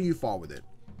myself. Where do you fall with it?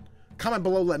 Comment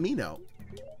below, let me know.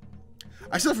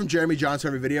 I steal from Jeremy Johnson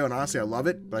every video, and honestly, I love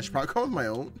it, but I should probably go with my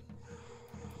own.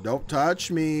 Don't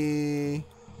touch me.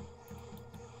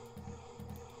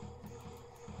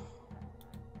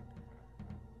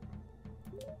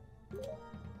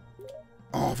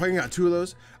 Oh, if I got two of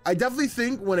those. I definitely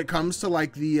think when it comes to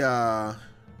like the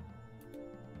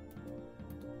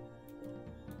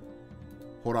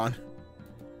hold on.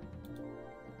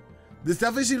 This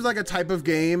definitely seems like a type of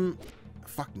game.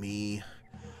 Fuck me.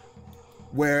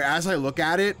 Where as I look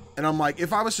at it, and I'm like,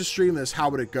 if I was to stream this, how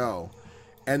would it go?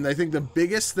 And I think the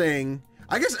biggest thing,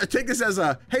 I guess I take this as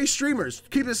a, hey streamers,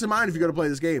 keep this in mind if you're gonna play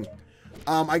this game.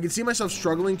 I can see myself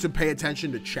struggling to pay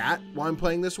attention to chat while I'm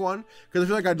playing this one, because I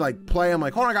feel like I'd like play, I'm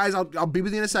like, hold on guys, I'll be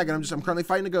with you in a second, I'm currently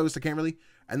fighting a ghost, I can't really,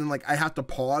 and then like I have to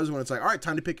pause when it's like, all right,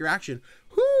 time to pick your action.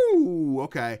 Whoo,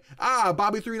 okay. Ah,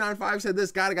 Bobby395 said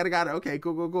this, got it, okay,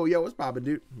 cool, yo, what's poppin',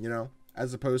 dude? You know,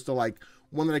 as opposed to like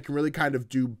one that I can really kind of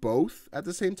do both at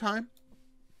the same time.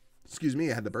 Excuse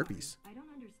me, I had the burpees.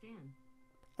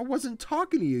 I wasn't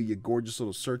talking to you, you gorgeous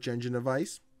little search engine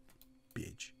device.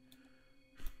 Bitch.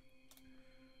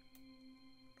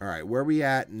 All right, where are we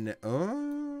at?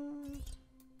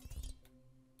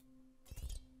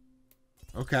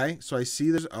 Okay, so I see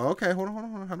there's... Oh, okay, hold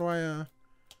on. How do I...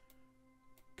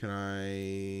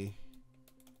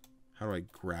 How do I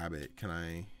grab it?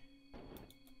 I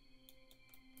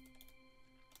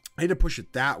need to push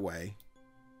it that way.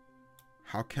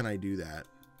 How can I do that?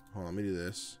 Hold on, let me do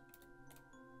this.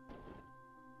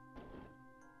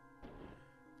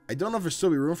 I don't know if there's still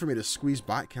be room for me to squeeze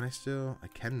by. Can I still? I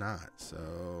cannot,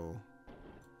 so...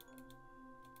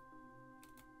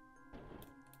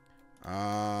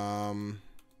 Oh,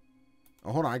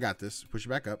 hold on, I got this. Push it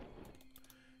back up.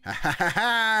 Ha ha ha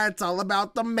ha! It's all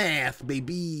about the math,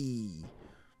 baby.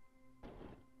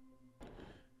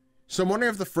 So I'm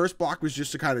wondering if the first block was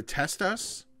just to kind of test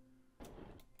us,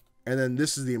 and then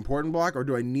this is the important block, or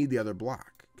do I need the other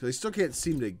block? Because I still can't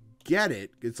seem to get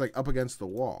it. It's like up against the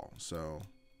wall, so...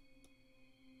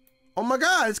 Oh my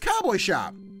God, it's Cowboy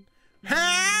Shop.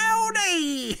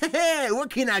 Howdy! What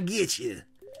can I get you?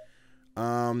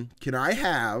 Can I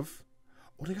have...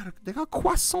 Oh, they got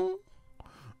croissant.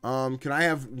 Can I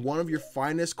have one of your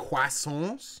finest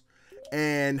croissants?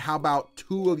 And how about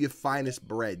 2 of your finest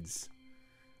breads?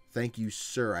 Thank you,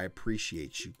 sir. I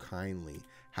appreciate you kindly.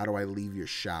 How do I leave your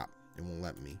shop? It won't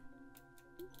let me.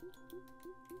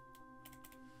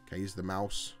 Can I use the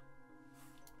mouse?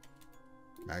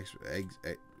 Max, eggs,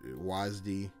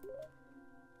 WASD.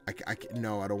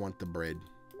 No, I don't want the bread.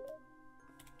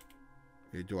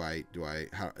 How do I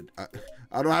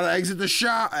know how to exit the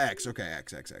shop? X. Okay,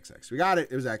 X. We got it.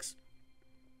 It was X.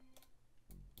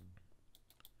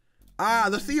 Ah,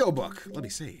 the Théo book. Let me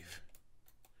save.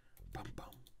 Bum bum.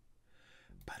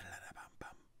 Bum bum.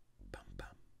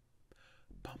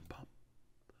 Bum bum.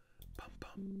 Bum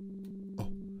bum.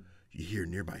 Oh, you hear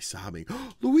nearby sobbing.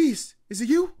 Luis, is it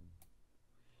you?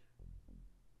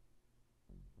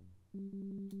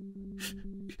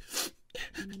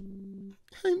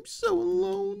 I'm so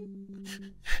alone.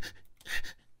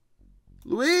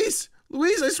 Luis,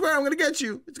 I swear I'm gonna get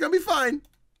you. It's gonna be fine.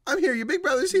 I'm here. Your big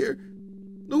brother's here.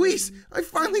 Luis, I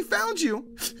finally found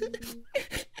you.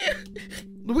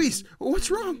 Luis,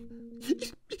 what's wrong?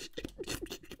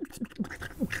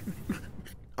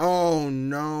 Oh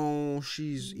no,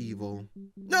 she's evil.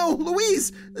 No,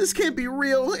 Luis, this can't be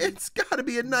real. It's gotta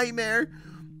be a nightmare.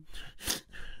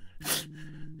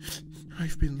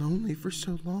 I've been lonely for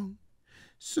so long.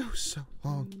 So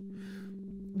long.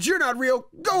 You're not real.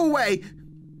 Go away.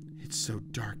 It's so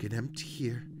dark and empty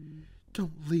here.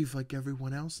 Don't leave like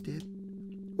everyone else did.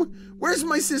 Where's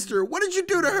my sister? What did you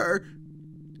do to her?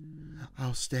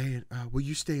 I'll stay. Will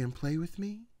you stay and play with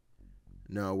me?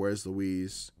 No, where's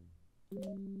Louise?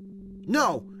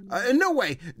 No, no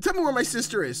way. Tell me where my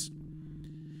sister is.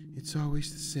 It's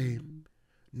always the same.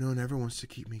 No one ever wants to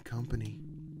keep me company.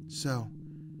 So,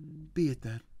 be it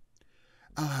then.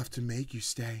 I'll have to make you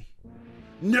stay.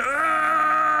 No!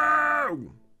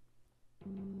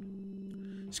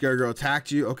 Scary girl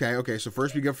attacked you. Okay. So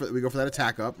first we go for that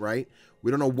attack up, right?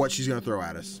 We don't know what she's gonna throw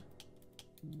at us.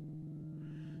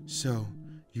 So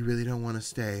you really don't want to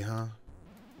stay, huh?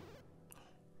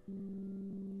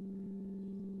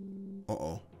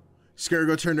 Uh-oh. Scary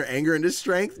girl turned her anger into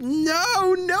strength.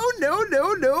 No!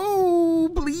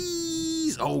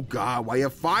 Please! Oh God! Why you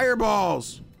have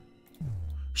fireballs?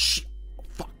 Shh!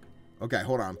 Fuck. Okay,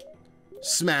 hold on.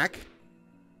 Smack.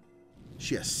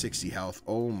 She has 60 health.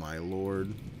 Oh my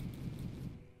lord.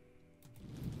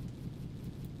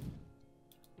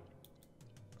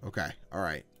 Okay,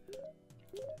 alright.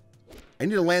 I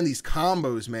need to land these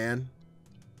combos, man.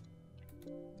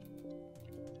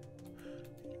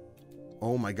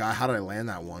 Oh my god, how did I land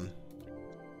that one?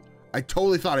 I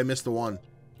totally thought I missed the one.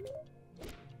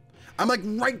 I'm like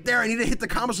right there. I need to hit the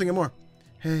combo swing more.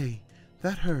 Hey,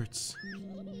 that hurts.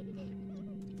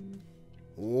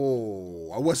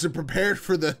 Oh, I wasn't prepared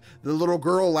for the little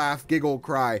girl laugh, giggle,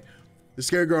 cry. The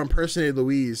scared girl impersonated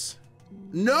Louise.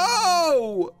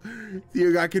 No!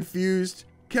 Theo got confused.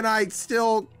 Can I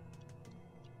still...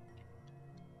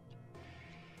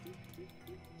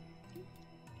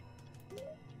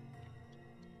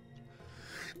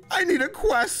 I need a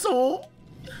croissant.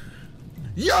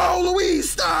 Yo, Louise,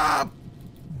 stop!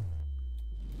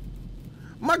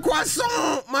 My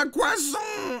croissant! My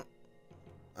croissant!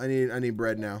 I need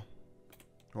bread now.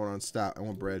 Hold on, stop. I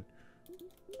want bread.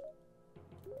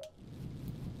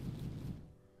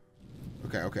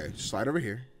 Okay. Slide over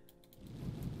here.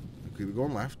 Okay, we're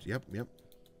going left. Yep.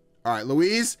 All right,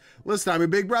 Louise. Listen, I'm your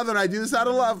big brother, and I do this out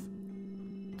of love.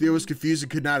 Theo was confused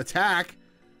and could not attack.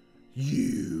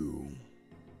 You.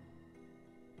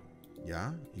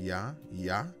 Yeah.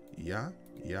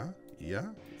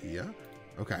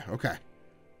 Okay.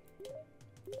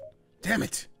 Damn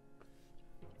it.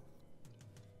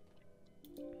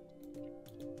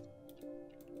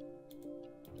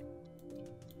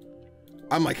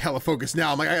 I'm like hella focused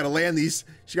now. I'm like, I gotta land these.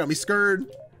 She got me scared.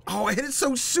 Oh, I hit it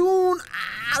so soon.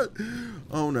 Ah!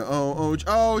 Oh no.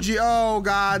 Oh, gee. Oh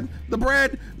God. The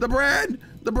bread.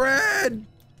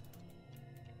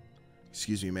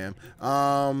 Excuse me, ma'am. Do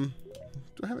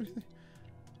I have anything?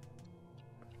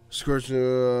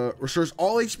 Restores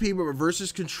all HP but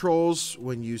reverses controls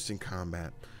when used in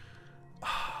combat.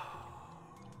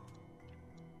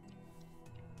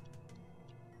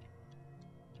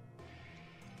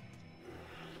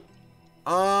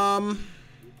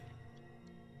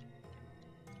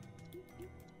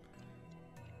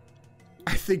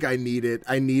 I think I need it.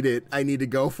 I need to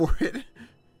go for it.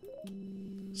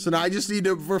 So now I just need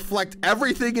to reflect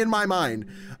everything in my mind.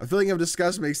 A feeling of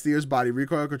disgust makes Theo's body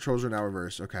recoil. Controls are now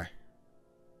reversed. Okay.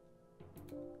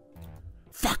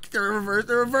 Fuck, they're reversed.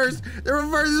 They're reversed.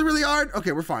 This is really hard.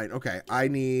 Okay, we're fine. Okay, I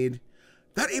need...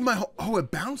 That ate my whole... Oh,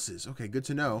 it bounces. Okay, good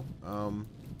to know.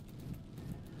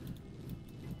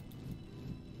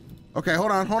 Okay,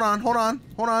 hold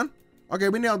on. Okay,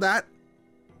 we nailed that.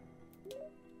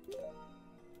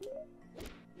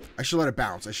 I should let it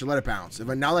bounce.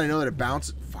 Now that I know that it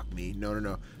bounces... Fuck me.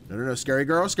 No. Scary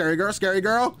girl.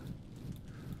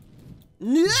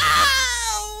 No!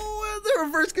 The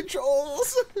reverse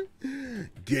controls.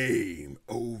 Game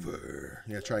over.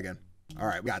 Yeah, try again. All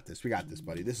right, we got this,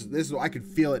 buddy. This is. I can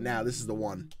feel it now. This is the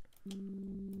one.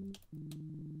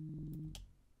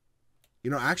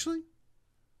 You know, actually,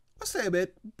 I'll stay a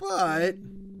bit, but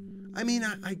I mean,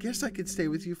 I guess I could stay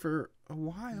with you for a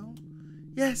while.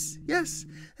 Yes.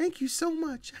 Thank you so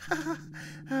much.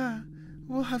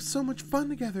 We'll have so much fun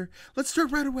together. Let's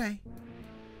start right away.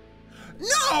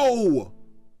 No!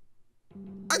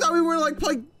 I thought we were like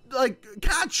playing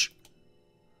catch.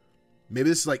 Maybe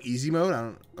this is like easy mode. I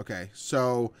don't. Okay,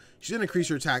 so she's gonna increase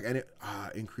her attack and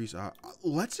increase.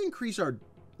 Let's increase our.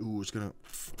 Ooh, it's gonna.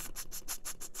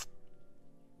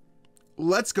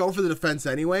 Let's go for the defense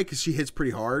anyway, because she hits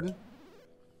pretty hard.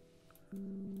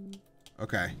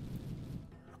 Okay.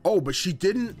 Oh, but she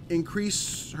didn't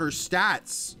increase her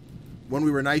stats when we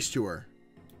were nice to her.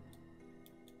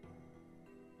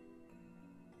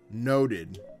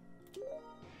 Noted.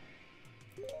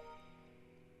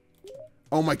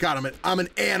 Oh my God, I'm an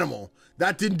animal.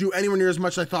 That didn't do anywhere near as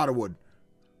much as I thought it would.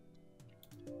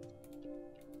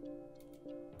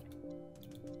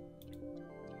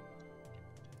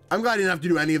 I'm glad I didn't have to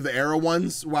do any of the arrow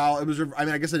ones while it was, I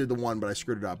mean, I guess I did the one, but I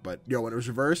screwed it up. But, yo, when it was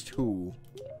reversed, who?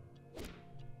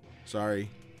 Sorry.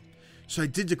 So I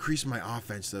did decrease my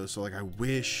offense, though, so, like, I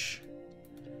wish...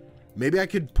 Maybe I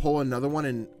could pull another one,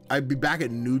 and I'd be back at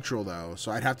neutral, though,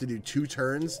 so I'd have to do 2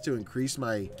 turns to increase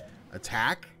my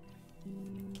attack.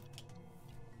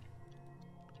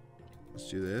 Let's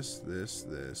do this.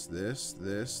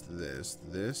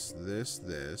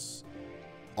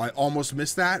 I almost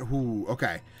missed that. Ooh,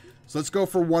 okay. So let's go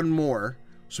for one more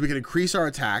so we can increase our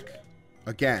attack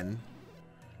again.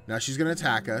 Now she's going to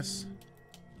attack us.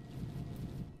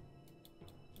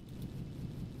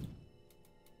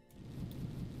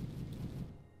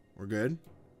 We're good.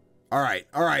 All right.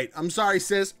 I'm sorry,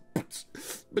 sis,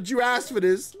 but you asked for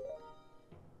this.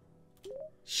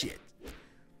 Shit.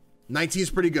 19 is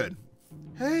pretty good.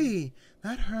 Hey,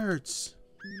 that hurts.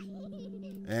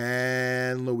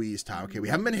 And Louise time. Okay, we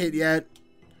haven't been hit yet.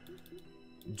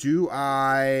 Do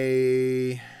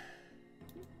I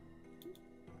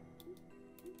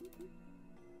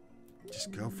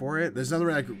just go for it? There's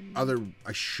another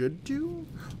I should do.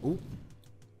 Oh,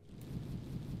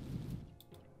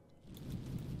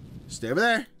 stay over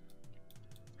there.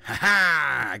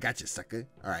 Haha! I got you, sucker.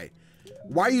 All right.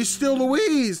 Why are you still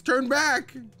Louise? Turn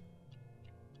back.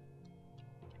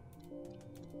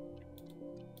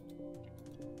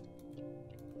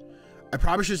 I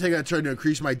probably should take that turn to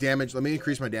increase my damage. Let me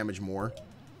increase my damage more.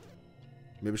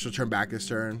 Maybe she'll turn back this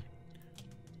turn.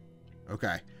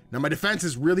 Okay. Now my defense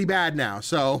is really bad now,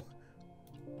 so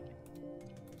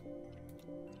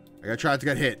I gotta try not to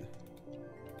get hit.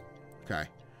 Okay.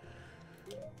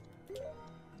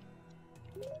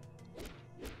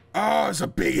 Oh, it's a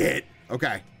big hit.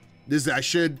 Okay. I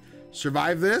should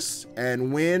survive this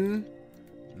and win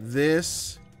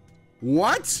this.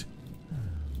 What?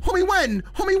 Homie, when?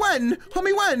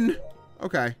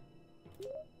 Okay.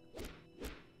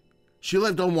 She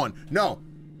lived on 1. No.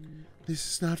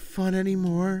 This is not fun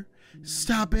anymore.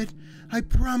 Stop it. I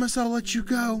promise I'll let you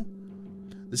go.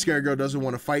 The scary girl doesn't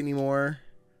want to fight anymore.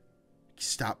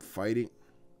 Stop fighting.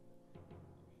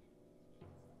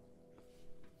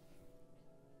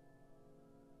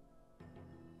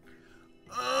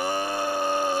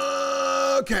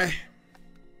 Okay.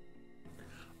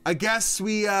 I guess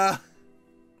we,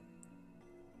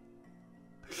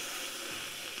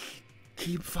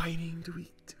 keep fighting. Do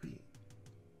we?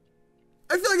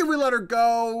 I feel like if we let her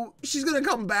go, she's gonna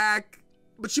come back.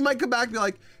 But she might come back and be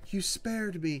like, you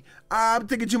spared me. I'm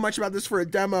thinking too much about this for a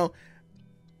demo.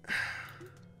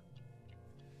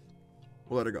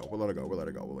 We'll let her go. We'll let her go. We'll let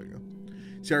her go. We'll let her go.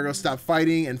 See her go stop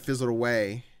fighting and fizzled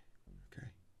away. Okay.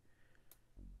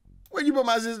 Where'd you put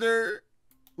my sister?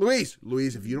 Louise.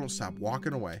 Louise, if you don't stop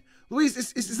walking away. Louise,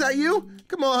 is that you?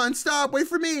 Come on, stop. Wait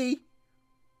for me.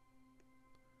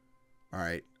 All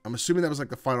right. I'm assuming that was like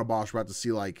the final boss. We're about to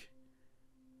see like...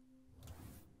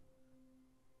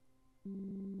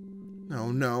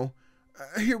 No, no.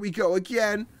 Here we go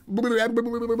again.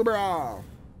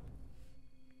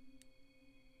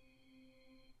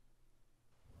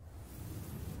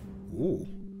 Ooh.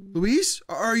 Louise?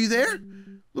 Are you there?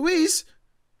 Louise?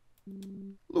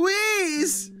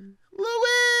 Louise! Louise!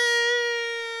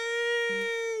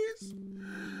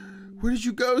 Where did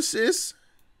you go, sis?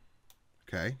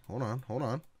 Okay, hold on, hold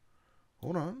on.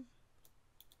 Hold on.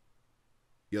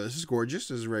 Yo, this is gorgeous.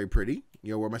 This is very pretty.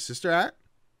 Yo, where my sister at?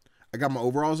 I got my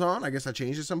overalls on. I guess I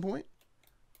changed at some point.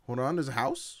 Hold on, there's a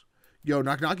house. Yo,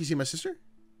 knock knock, you see my sister?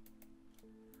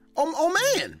 Oh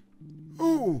man!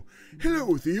 Oh,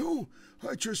 hello, Theo.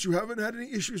 I trust you haven't had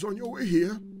any issues on your way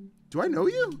here. Do I know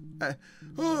you?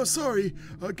 Oh, sorry.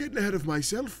 Getting ahead of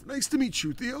myself. Nice to meet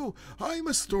you, Theo. I'm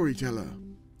a storyteller.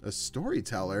 A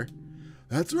storyteller?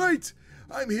 That's right.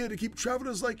 I'm here to keep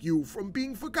travelers like you from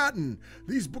being forgotten.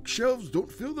 These bookshelves don't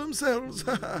fill themselves.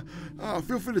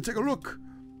 Feel free to take a look.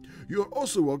 You're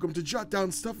also welcome to jot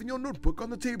down stuff in your notebook on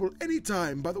the table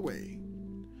anytime, by the way.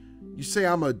 You say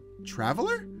I'm a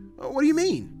traveler? What do you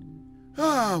mean?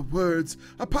 Words.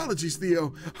 Apologies,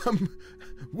 Theo.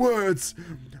 Words.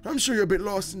 I'm sure you're a bit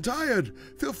lost and tired.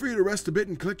 Feel free to rest a bit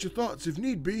and collect your thoughts if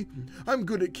need be. I'm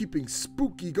good at keeping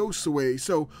spooky ghosts away,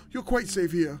 so you're quite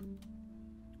safe here.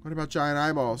 What about giant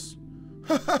eyeballs?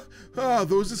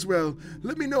 Those as well.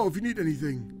 Let me know if you need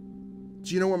anything.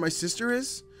 Do you know where my sister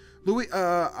is? Louise,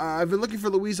 I've been looking for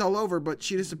Louise all over, but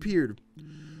she disappeared.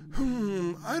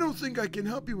 I don't think I can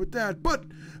help you with that, but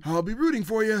I'll be rooting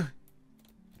for you.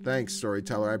 Thanks,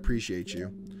 storyteller. I appreciate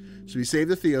you. So we saved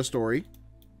the Theo story.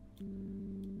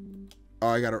 Oh,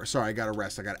 I gotta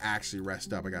rest. I gotta actually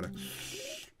rest up. I gotta...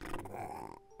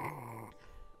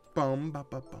 Bum, ba,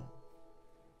 ba, bum.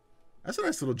 That's a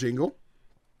nice little jingle.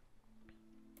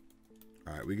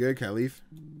 All right, we good? Can I leave?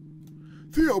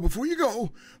 Theo, before you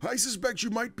go, I suspect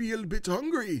you might be a little bit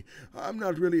hungry. I'm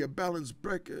not really a balanced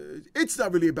breakfast. It's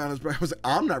not really a balanced breakfast.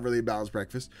 I'm not really a balanced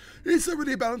breakfast. It's not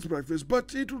really a balanced breakfast,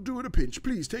 but it will do in a pinch.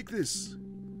 Please, take this.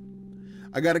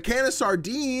 I got a can of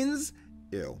sardines.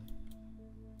 Ew.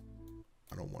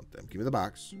 I don't want them. Give me the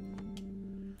box.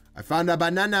 I found a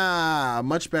banana.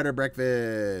 Much better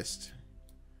breakfast.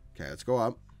 Okay, let's go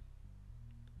up.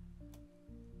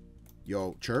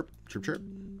 Yo, chirp. Chirp, chirp.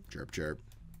 Chirp, chirp.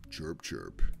 Chirp,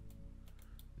 chirp.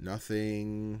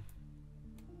 Nothing.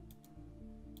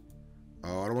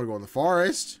 Oh, I don't want to go in the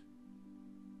forest.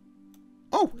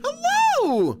 Oh,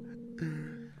 hello!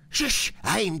 Shush,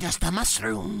 I'm just a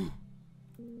mushroom.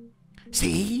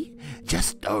 See?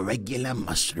 Just a regular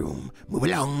mushroom. Move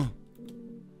along.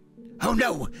 Oh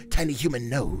no, Tiny Human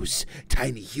knows.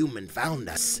 Tiny Human found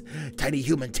us. Tiny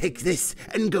Human takes this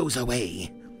and goes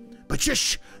away. But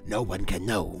shush, no one can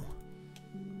know.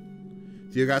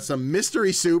 You got some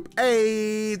mystery soup.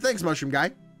 Hey, thanks, mushroom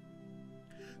guy.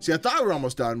 See, I thought we were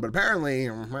almost done, but apparently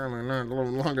not, a little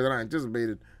longer than I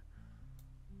anticipated.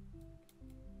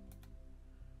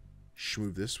 Should we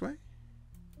move this way?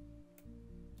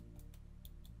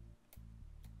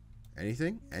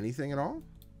 Anything? Anything at all?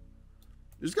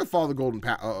 We're just gonna follow the golden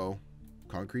path. Uh-oh.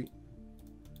 Concrete.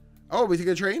 Oh, we take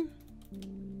a train?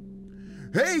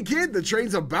 Hey, kid, the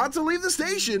train's about to leave the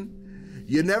station.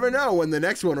 You never know when the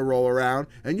next one will roll around,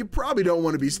 and you probably don't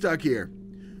want to be stuck here.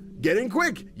 Get in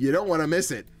quick. You don't want to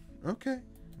miss it. Okay.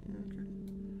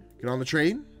 Get on the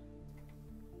train.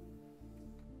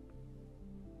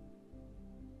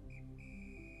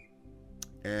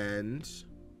 And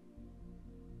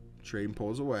train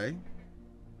pulls away.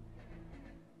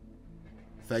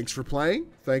 Thanks for playing.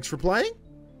 Thanks for playing.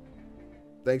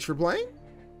 Thanks for playing.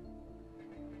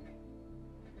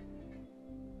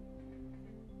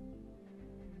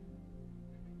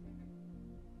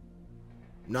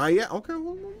 Not yet. Okay.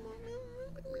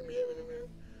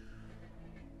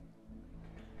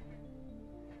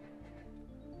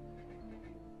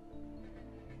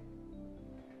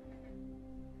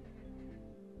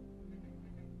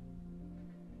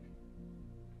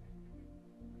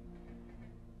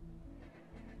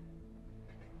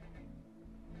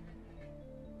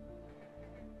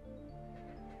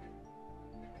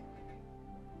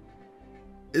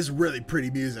 It's really pretty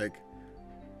music.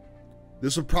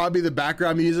 This will probably be the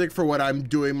background music for what I'm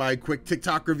doing my quick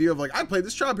TikTok review of, like, I played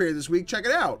this job here this week, check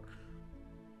it out.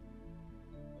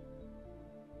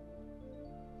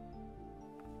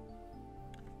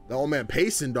 The old man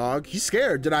pacing, dog. He's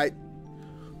scared. Did I...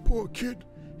 Poor kid.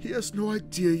 He has no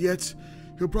idea yet.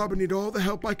 He'll probably need all the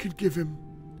help I could give him.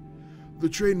 The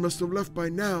train must have left by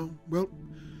now. Well,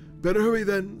 better hurry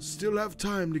then. Still have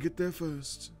time to get there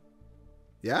first.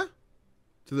 Yeah?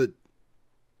 To the...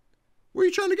 Where are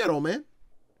you trying to get, old man?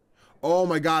 Oh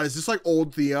my god, is this like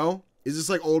old Theo? Is this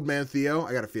like old man Theo?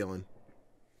 I got a feeling.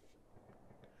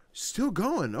 Still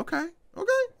going. Okay.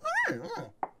 Okay. All right.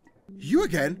 You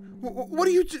again?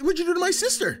 What'd you do to my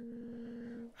sister?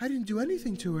 I didn't do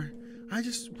anything to her. I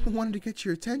just wanted to get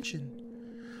your attention.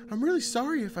 I'm really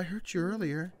sorry if I hurt you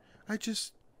earlier.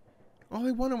 All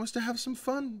I wanted was to have some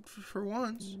fun for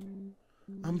once.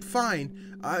 I'm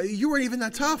fine. You weren't even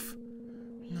that tough.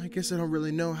 I guess I don't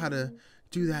really know how to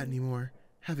do that anymore.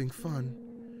 Having fun.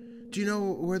 Do you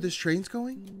know where this train's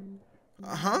going?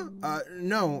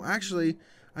 No, actually,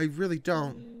 I really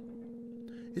don't.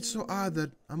 It's so odd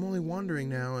that I'm only wandering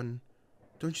now, and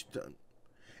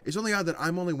it's only odd that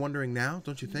I'm only wondering now,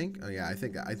 don't you think? Oh yeah, I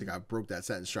think I broke that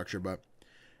sentence structure, but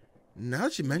now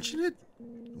that you mention it,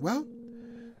 well,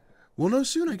 we'll know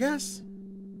soon, I guess.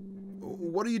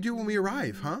 What do you do when we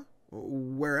arrive, huh?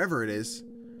 Wherever it is.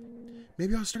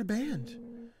 Maybe I'll start a band.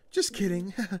 Just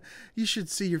kidding. You should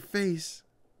see your face.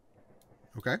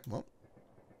 Okay, well.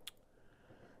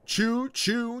 Choo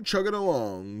choo, chugging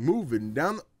along, moving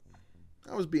down the...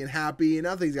 I was being happy, and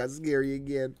now things got scary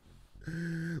again.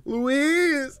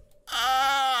 Louise!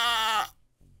 Ah!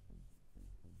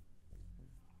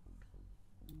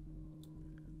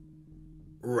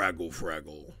 Raggle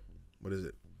fraggle. What is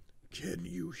it? Can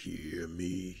you hear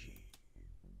me?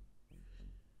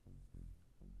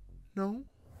 No.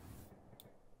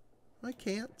 I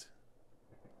can't.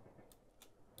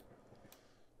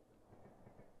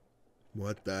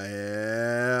 What the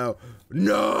hell?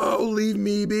 No, leave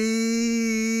me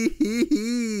be.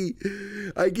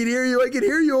 I can hear you. I can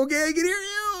hear you. Okay, I can hear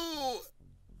you.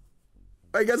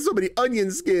 I got so many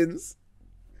onion skins.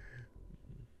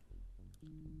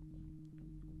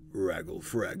 Raggle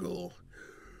fraggle.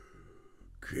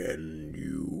 Can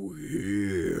you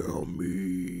hear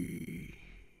me?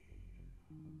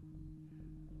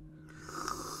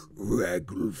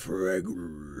 Raggle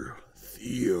fraggle.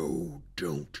 Theo,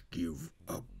 don't give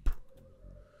up.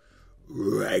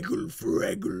 Raggle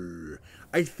fraggle.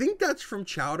 I think that's from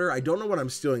Chowder. I don't know what I'm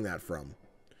stealing that from.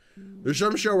 There's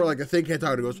some show where like a thing can't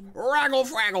talk and it goes, Raggle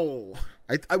fraggle.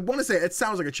 I want to say it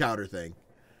sounds like a Chowder thing.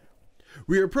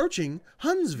 We are approaching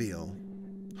Huntsville.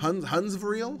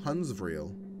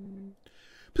 Huntsville?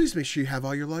 Please make sure you have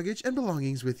all your luggage and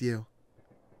belongings with you.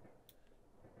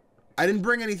 I didn't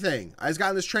bring anything. I just got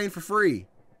on this train for free.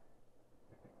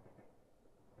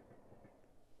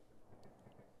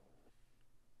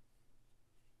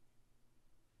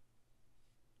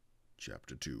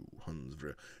 Chapter 2,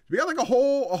 Huntsville. We got like a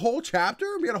whole chapter?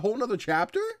 We got a whole nother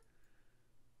chapter?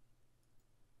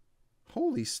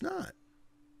 Holy snot.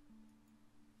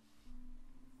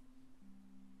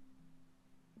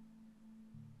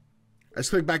 I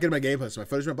just clicked back into my gameplay, so my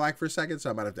footage went black for a second, so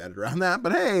I might have to edit around that,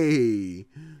 but hey!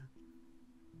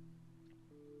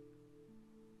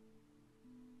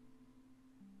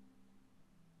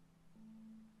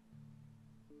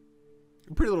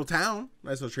 Pretty little town.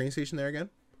 Nice little train station there again.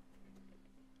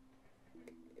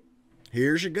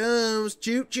 Here she comes.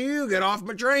 Choo choo. Get off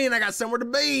my train. I got somewhere to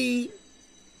be.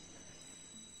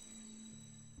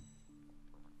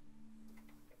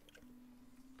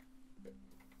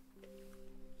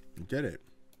 Did it.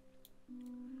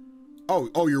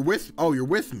 Oh, you're with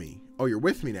me. Oh, you're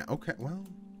with me now. Okay, well.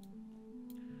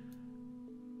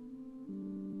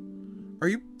 Are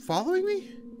you following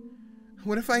me?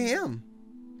 What if I am?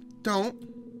 Don't.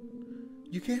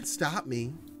 You can't stop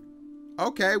me.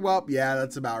 Okay, well, yeah,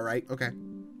 that's about right. Okay.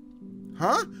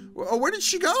 Huh? Where did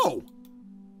she go?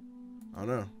 I don't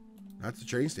know. That's the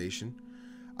train station.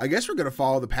 I guess we're going to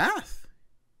follow the path.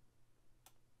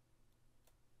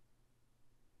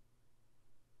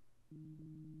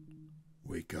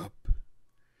 Wake up.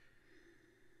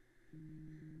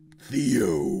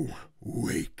 Theo,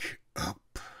 wake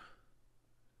up.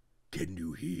 Can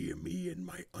you hear me in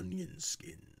my onion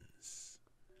skins?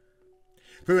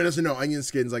 For anyone who doesn't know, onion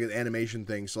skins like an animation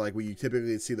thing. So like when you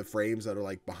typically see the frames that are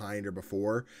like behind or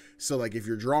before. So like if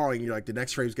you're drawing, you're like the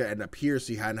next frame's gonna end up here,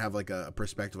 so you hadn't have like a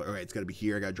perspective. Like, okay, it's gonna be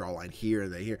here. I gotta draw a line here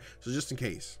and then here. So just in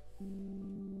case.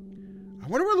 I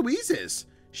wonder where Louise is.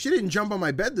 She didn't jump on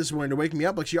my bed this morning to wake me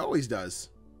up like she always does.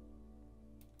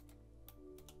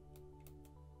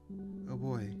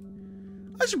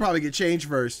 I should probably get changed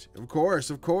first. Of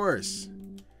course, of course.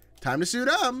 Time to suit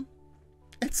up.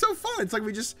 It's so fun. It's like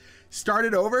we just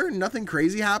started over. Nothing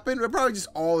crazy happened. We're probably just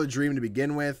all a dream to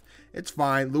begin with. It's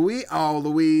fine. Louise. Oh,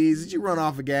 Louise. Did you run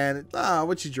off again? Oh,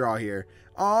 what'd you draw here?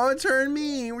 Oh, it turned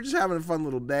mean. We're just having a fun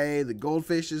little day. The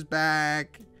goldfish is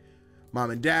back.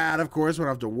 Mom and Dad, of course, went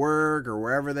off to work or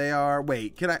wherever they are.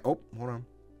 Wait, can I? Oh, hold on.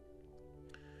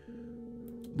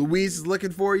 Louise is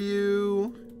looking for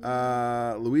you.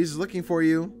 Louise is looking for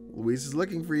you. Louise is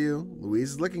looking for you.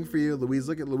 Louise is looking for you. Louise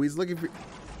looking for you.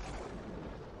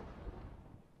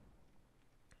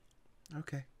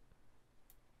 Okay.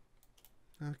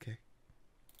 Okay.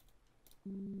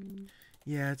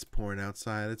 Yeah, it's pouring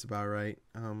outside. That's about right.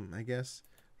 I guess.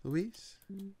 Louise?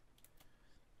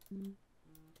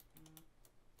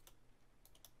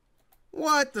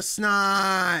 What the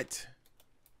snot?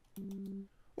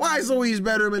 Why is Louise's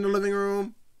bedroom in the living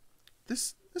room?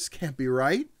 This can't be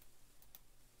right.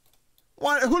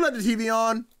 Why? Who let the TV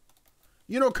on?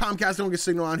 You know Comcast don't get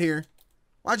signal on here.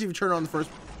 Why'd you even turn it on in the first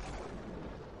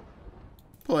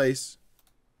place?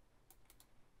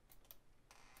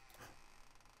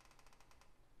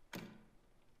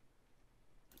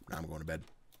 Nah, I'm going to bed.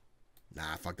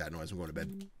 Nah, fuck that noise. I'm going to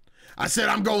bed. I said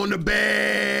I'm going to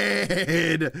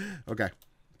bed. Okay,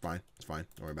 fine. It's fine.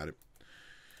 Don't worry about it.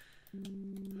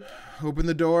 Open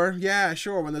the door. Yeah,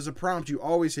 sure. When there's a prompt, you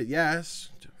always hit yes.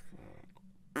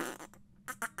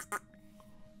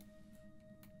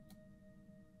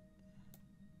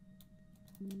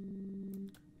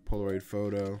 Polaroid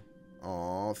photo.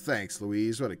 Aw, thanks,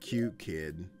 Louise. What a cute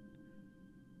kid.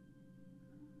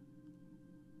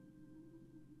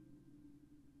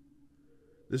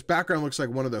 This background looks like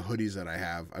one of the hoodies that I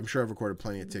have. I'm sure I've recorded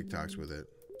plenty of TikToks with it.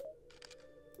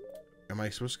 Am I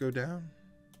supposed to go down?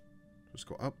 Let's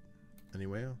go up.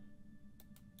 Anyway.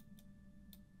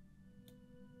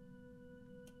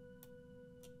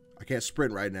 I can't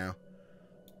sprint right now.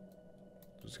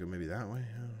 Let's go maybe that way.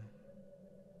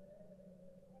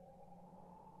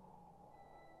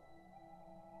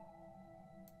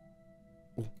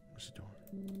 Oh, where's the door?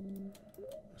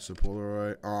 It's a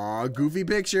Polaroid. Aw, goofy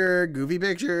picture. Goofy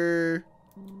picture.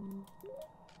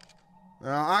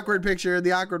 Awkward picture.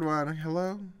 The awkward one.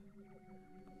 Hello?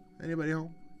 Anybody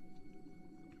home?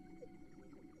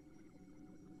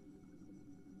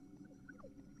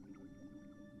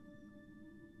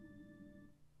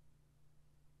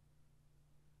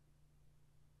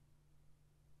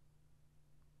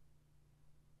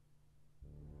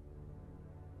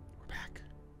 We're back.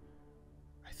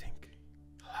 I think.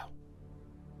 Hello?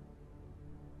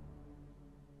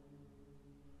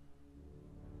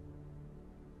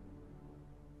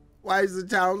 Why is the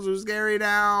town so scary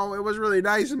now? It was really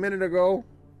nice a minute ago.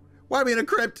 Why am I in a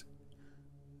crypt?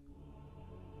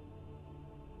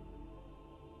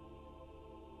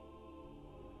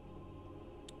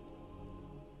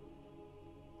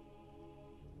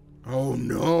 Oh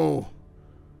no.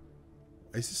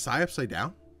 Is the Psy upside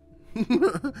down?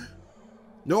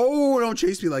 No, don't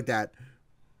chase me like that.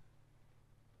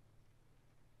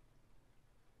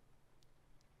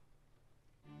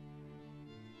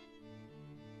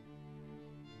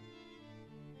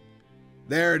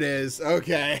 There it is.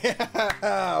 Okay.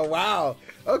 Wow.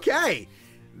 Okay.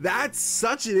 That's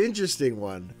such an interesting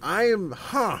one.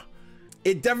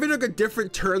 It definitely took a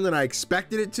different turn than I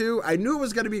expected it to. I knew it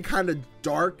was going to be kind of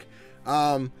dark.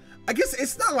 I guess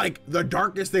it's not like the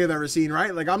darkest thing I've ever seen,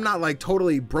 right? Like, I'm not like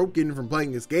totally broken from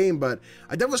playing this game, but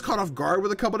I definitely was caught off guard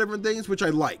with a couple different things, which I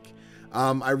like.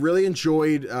 I really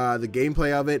enjoyed the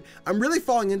gameplay of it. I'm really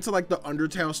falling into like the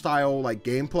Undertale style like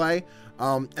gameplay.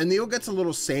 And Neil gets a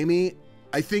little samey.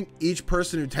 I think each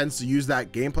person who tends to use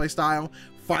that gameplay style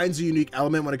finds a unique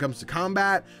element when it comes to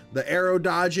combat, the arrow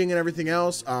dodging and everything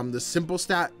else. The simple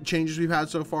stat changes we've had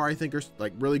so far I think are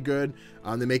like really good.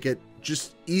 They make it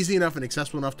just easy enough and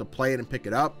accessible enough to play it and pick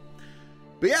it up.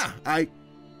 But yeah, I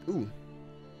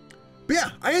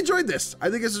enjoyed this. I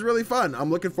think this is really fun.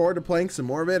 I'm looking forward to playing some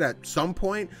more of it at some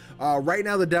point. Right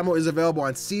now the demo is available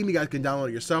on Steam. You guys can download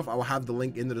it yourself. I will have the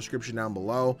link in the description down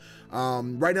below.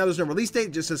 Right now there's no release date,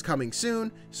 it just says coming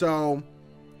soon. So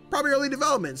probably early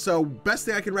development. So best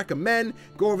thing I can recommend,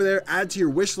 go over there, add to your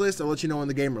wish list. I'll let you know when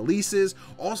the game releases.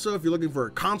 Also, if you're looking for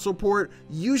a console port,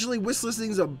 usually wish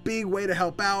listing is a big way to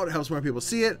help out. It helps more people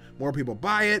see it, more people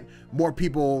buy it, more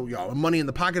people, you know, money in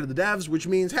the pocket of the devs, which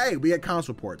means, hey, we get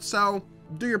console ports. So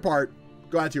do your part,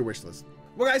 go add to your wish list.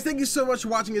 Well guys, thank you so much for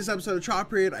watching this episode of Chop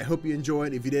Period. I hope you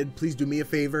enjoyed. If you did, please do me a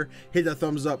favor, hit that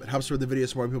thumbs up. It helps spread the video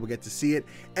so more people get to see it.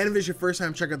 And if it's your first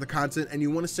time checking out the content and you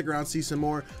want to stick around and see some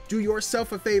more, do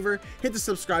yourself a favor, hit the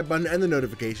subscribe button and the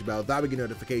notification bell. That way you get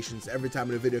notifications every time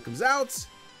a new video comes out.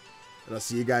 And I'll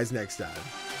see you guys next time.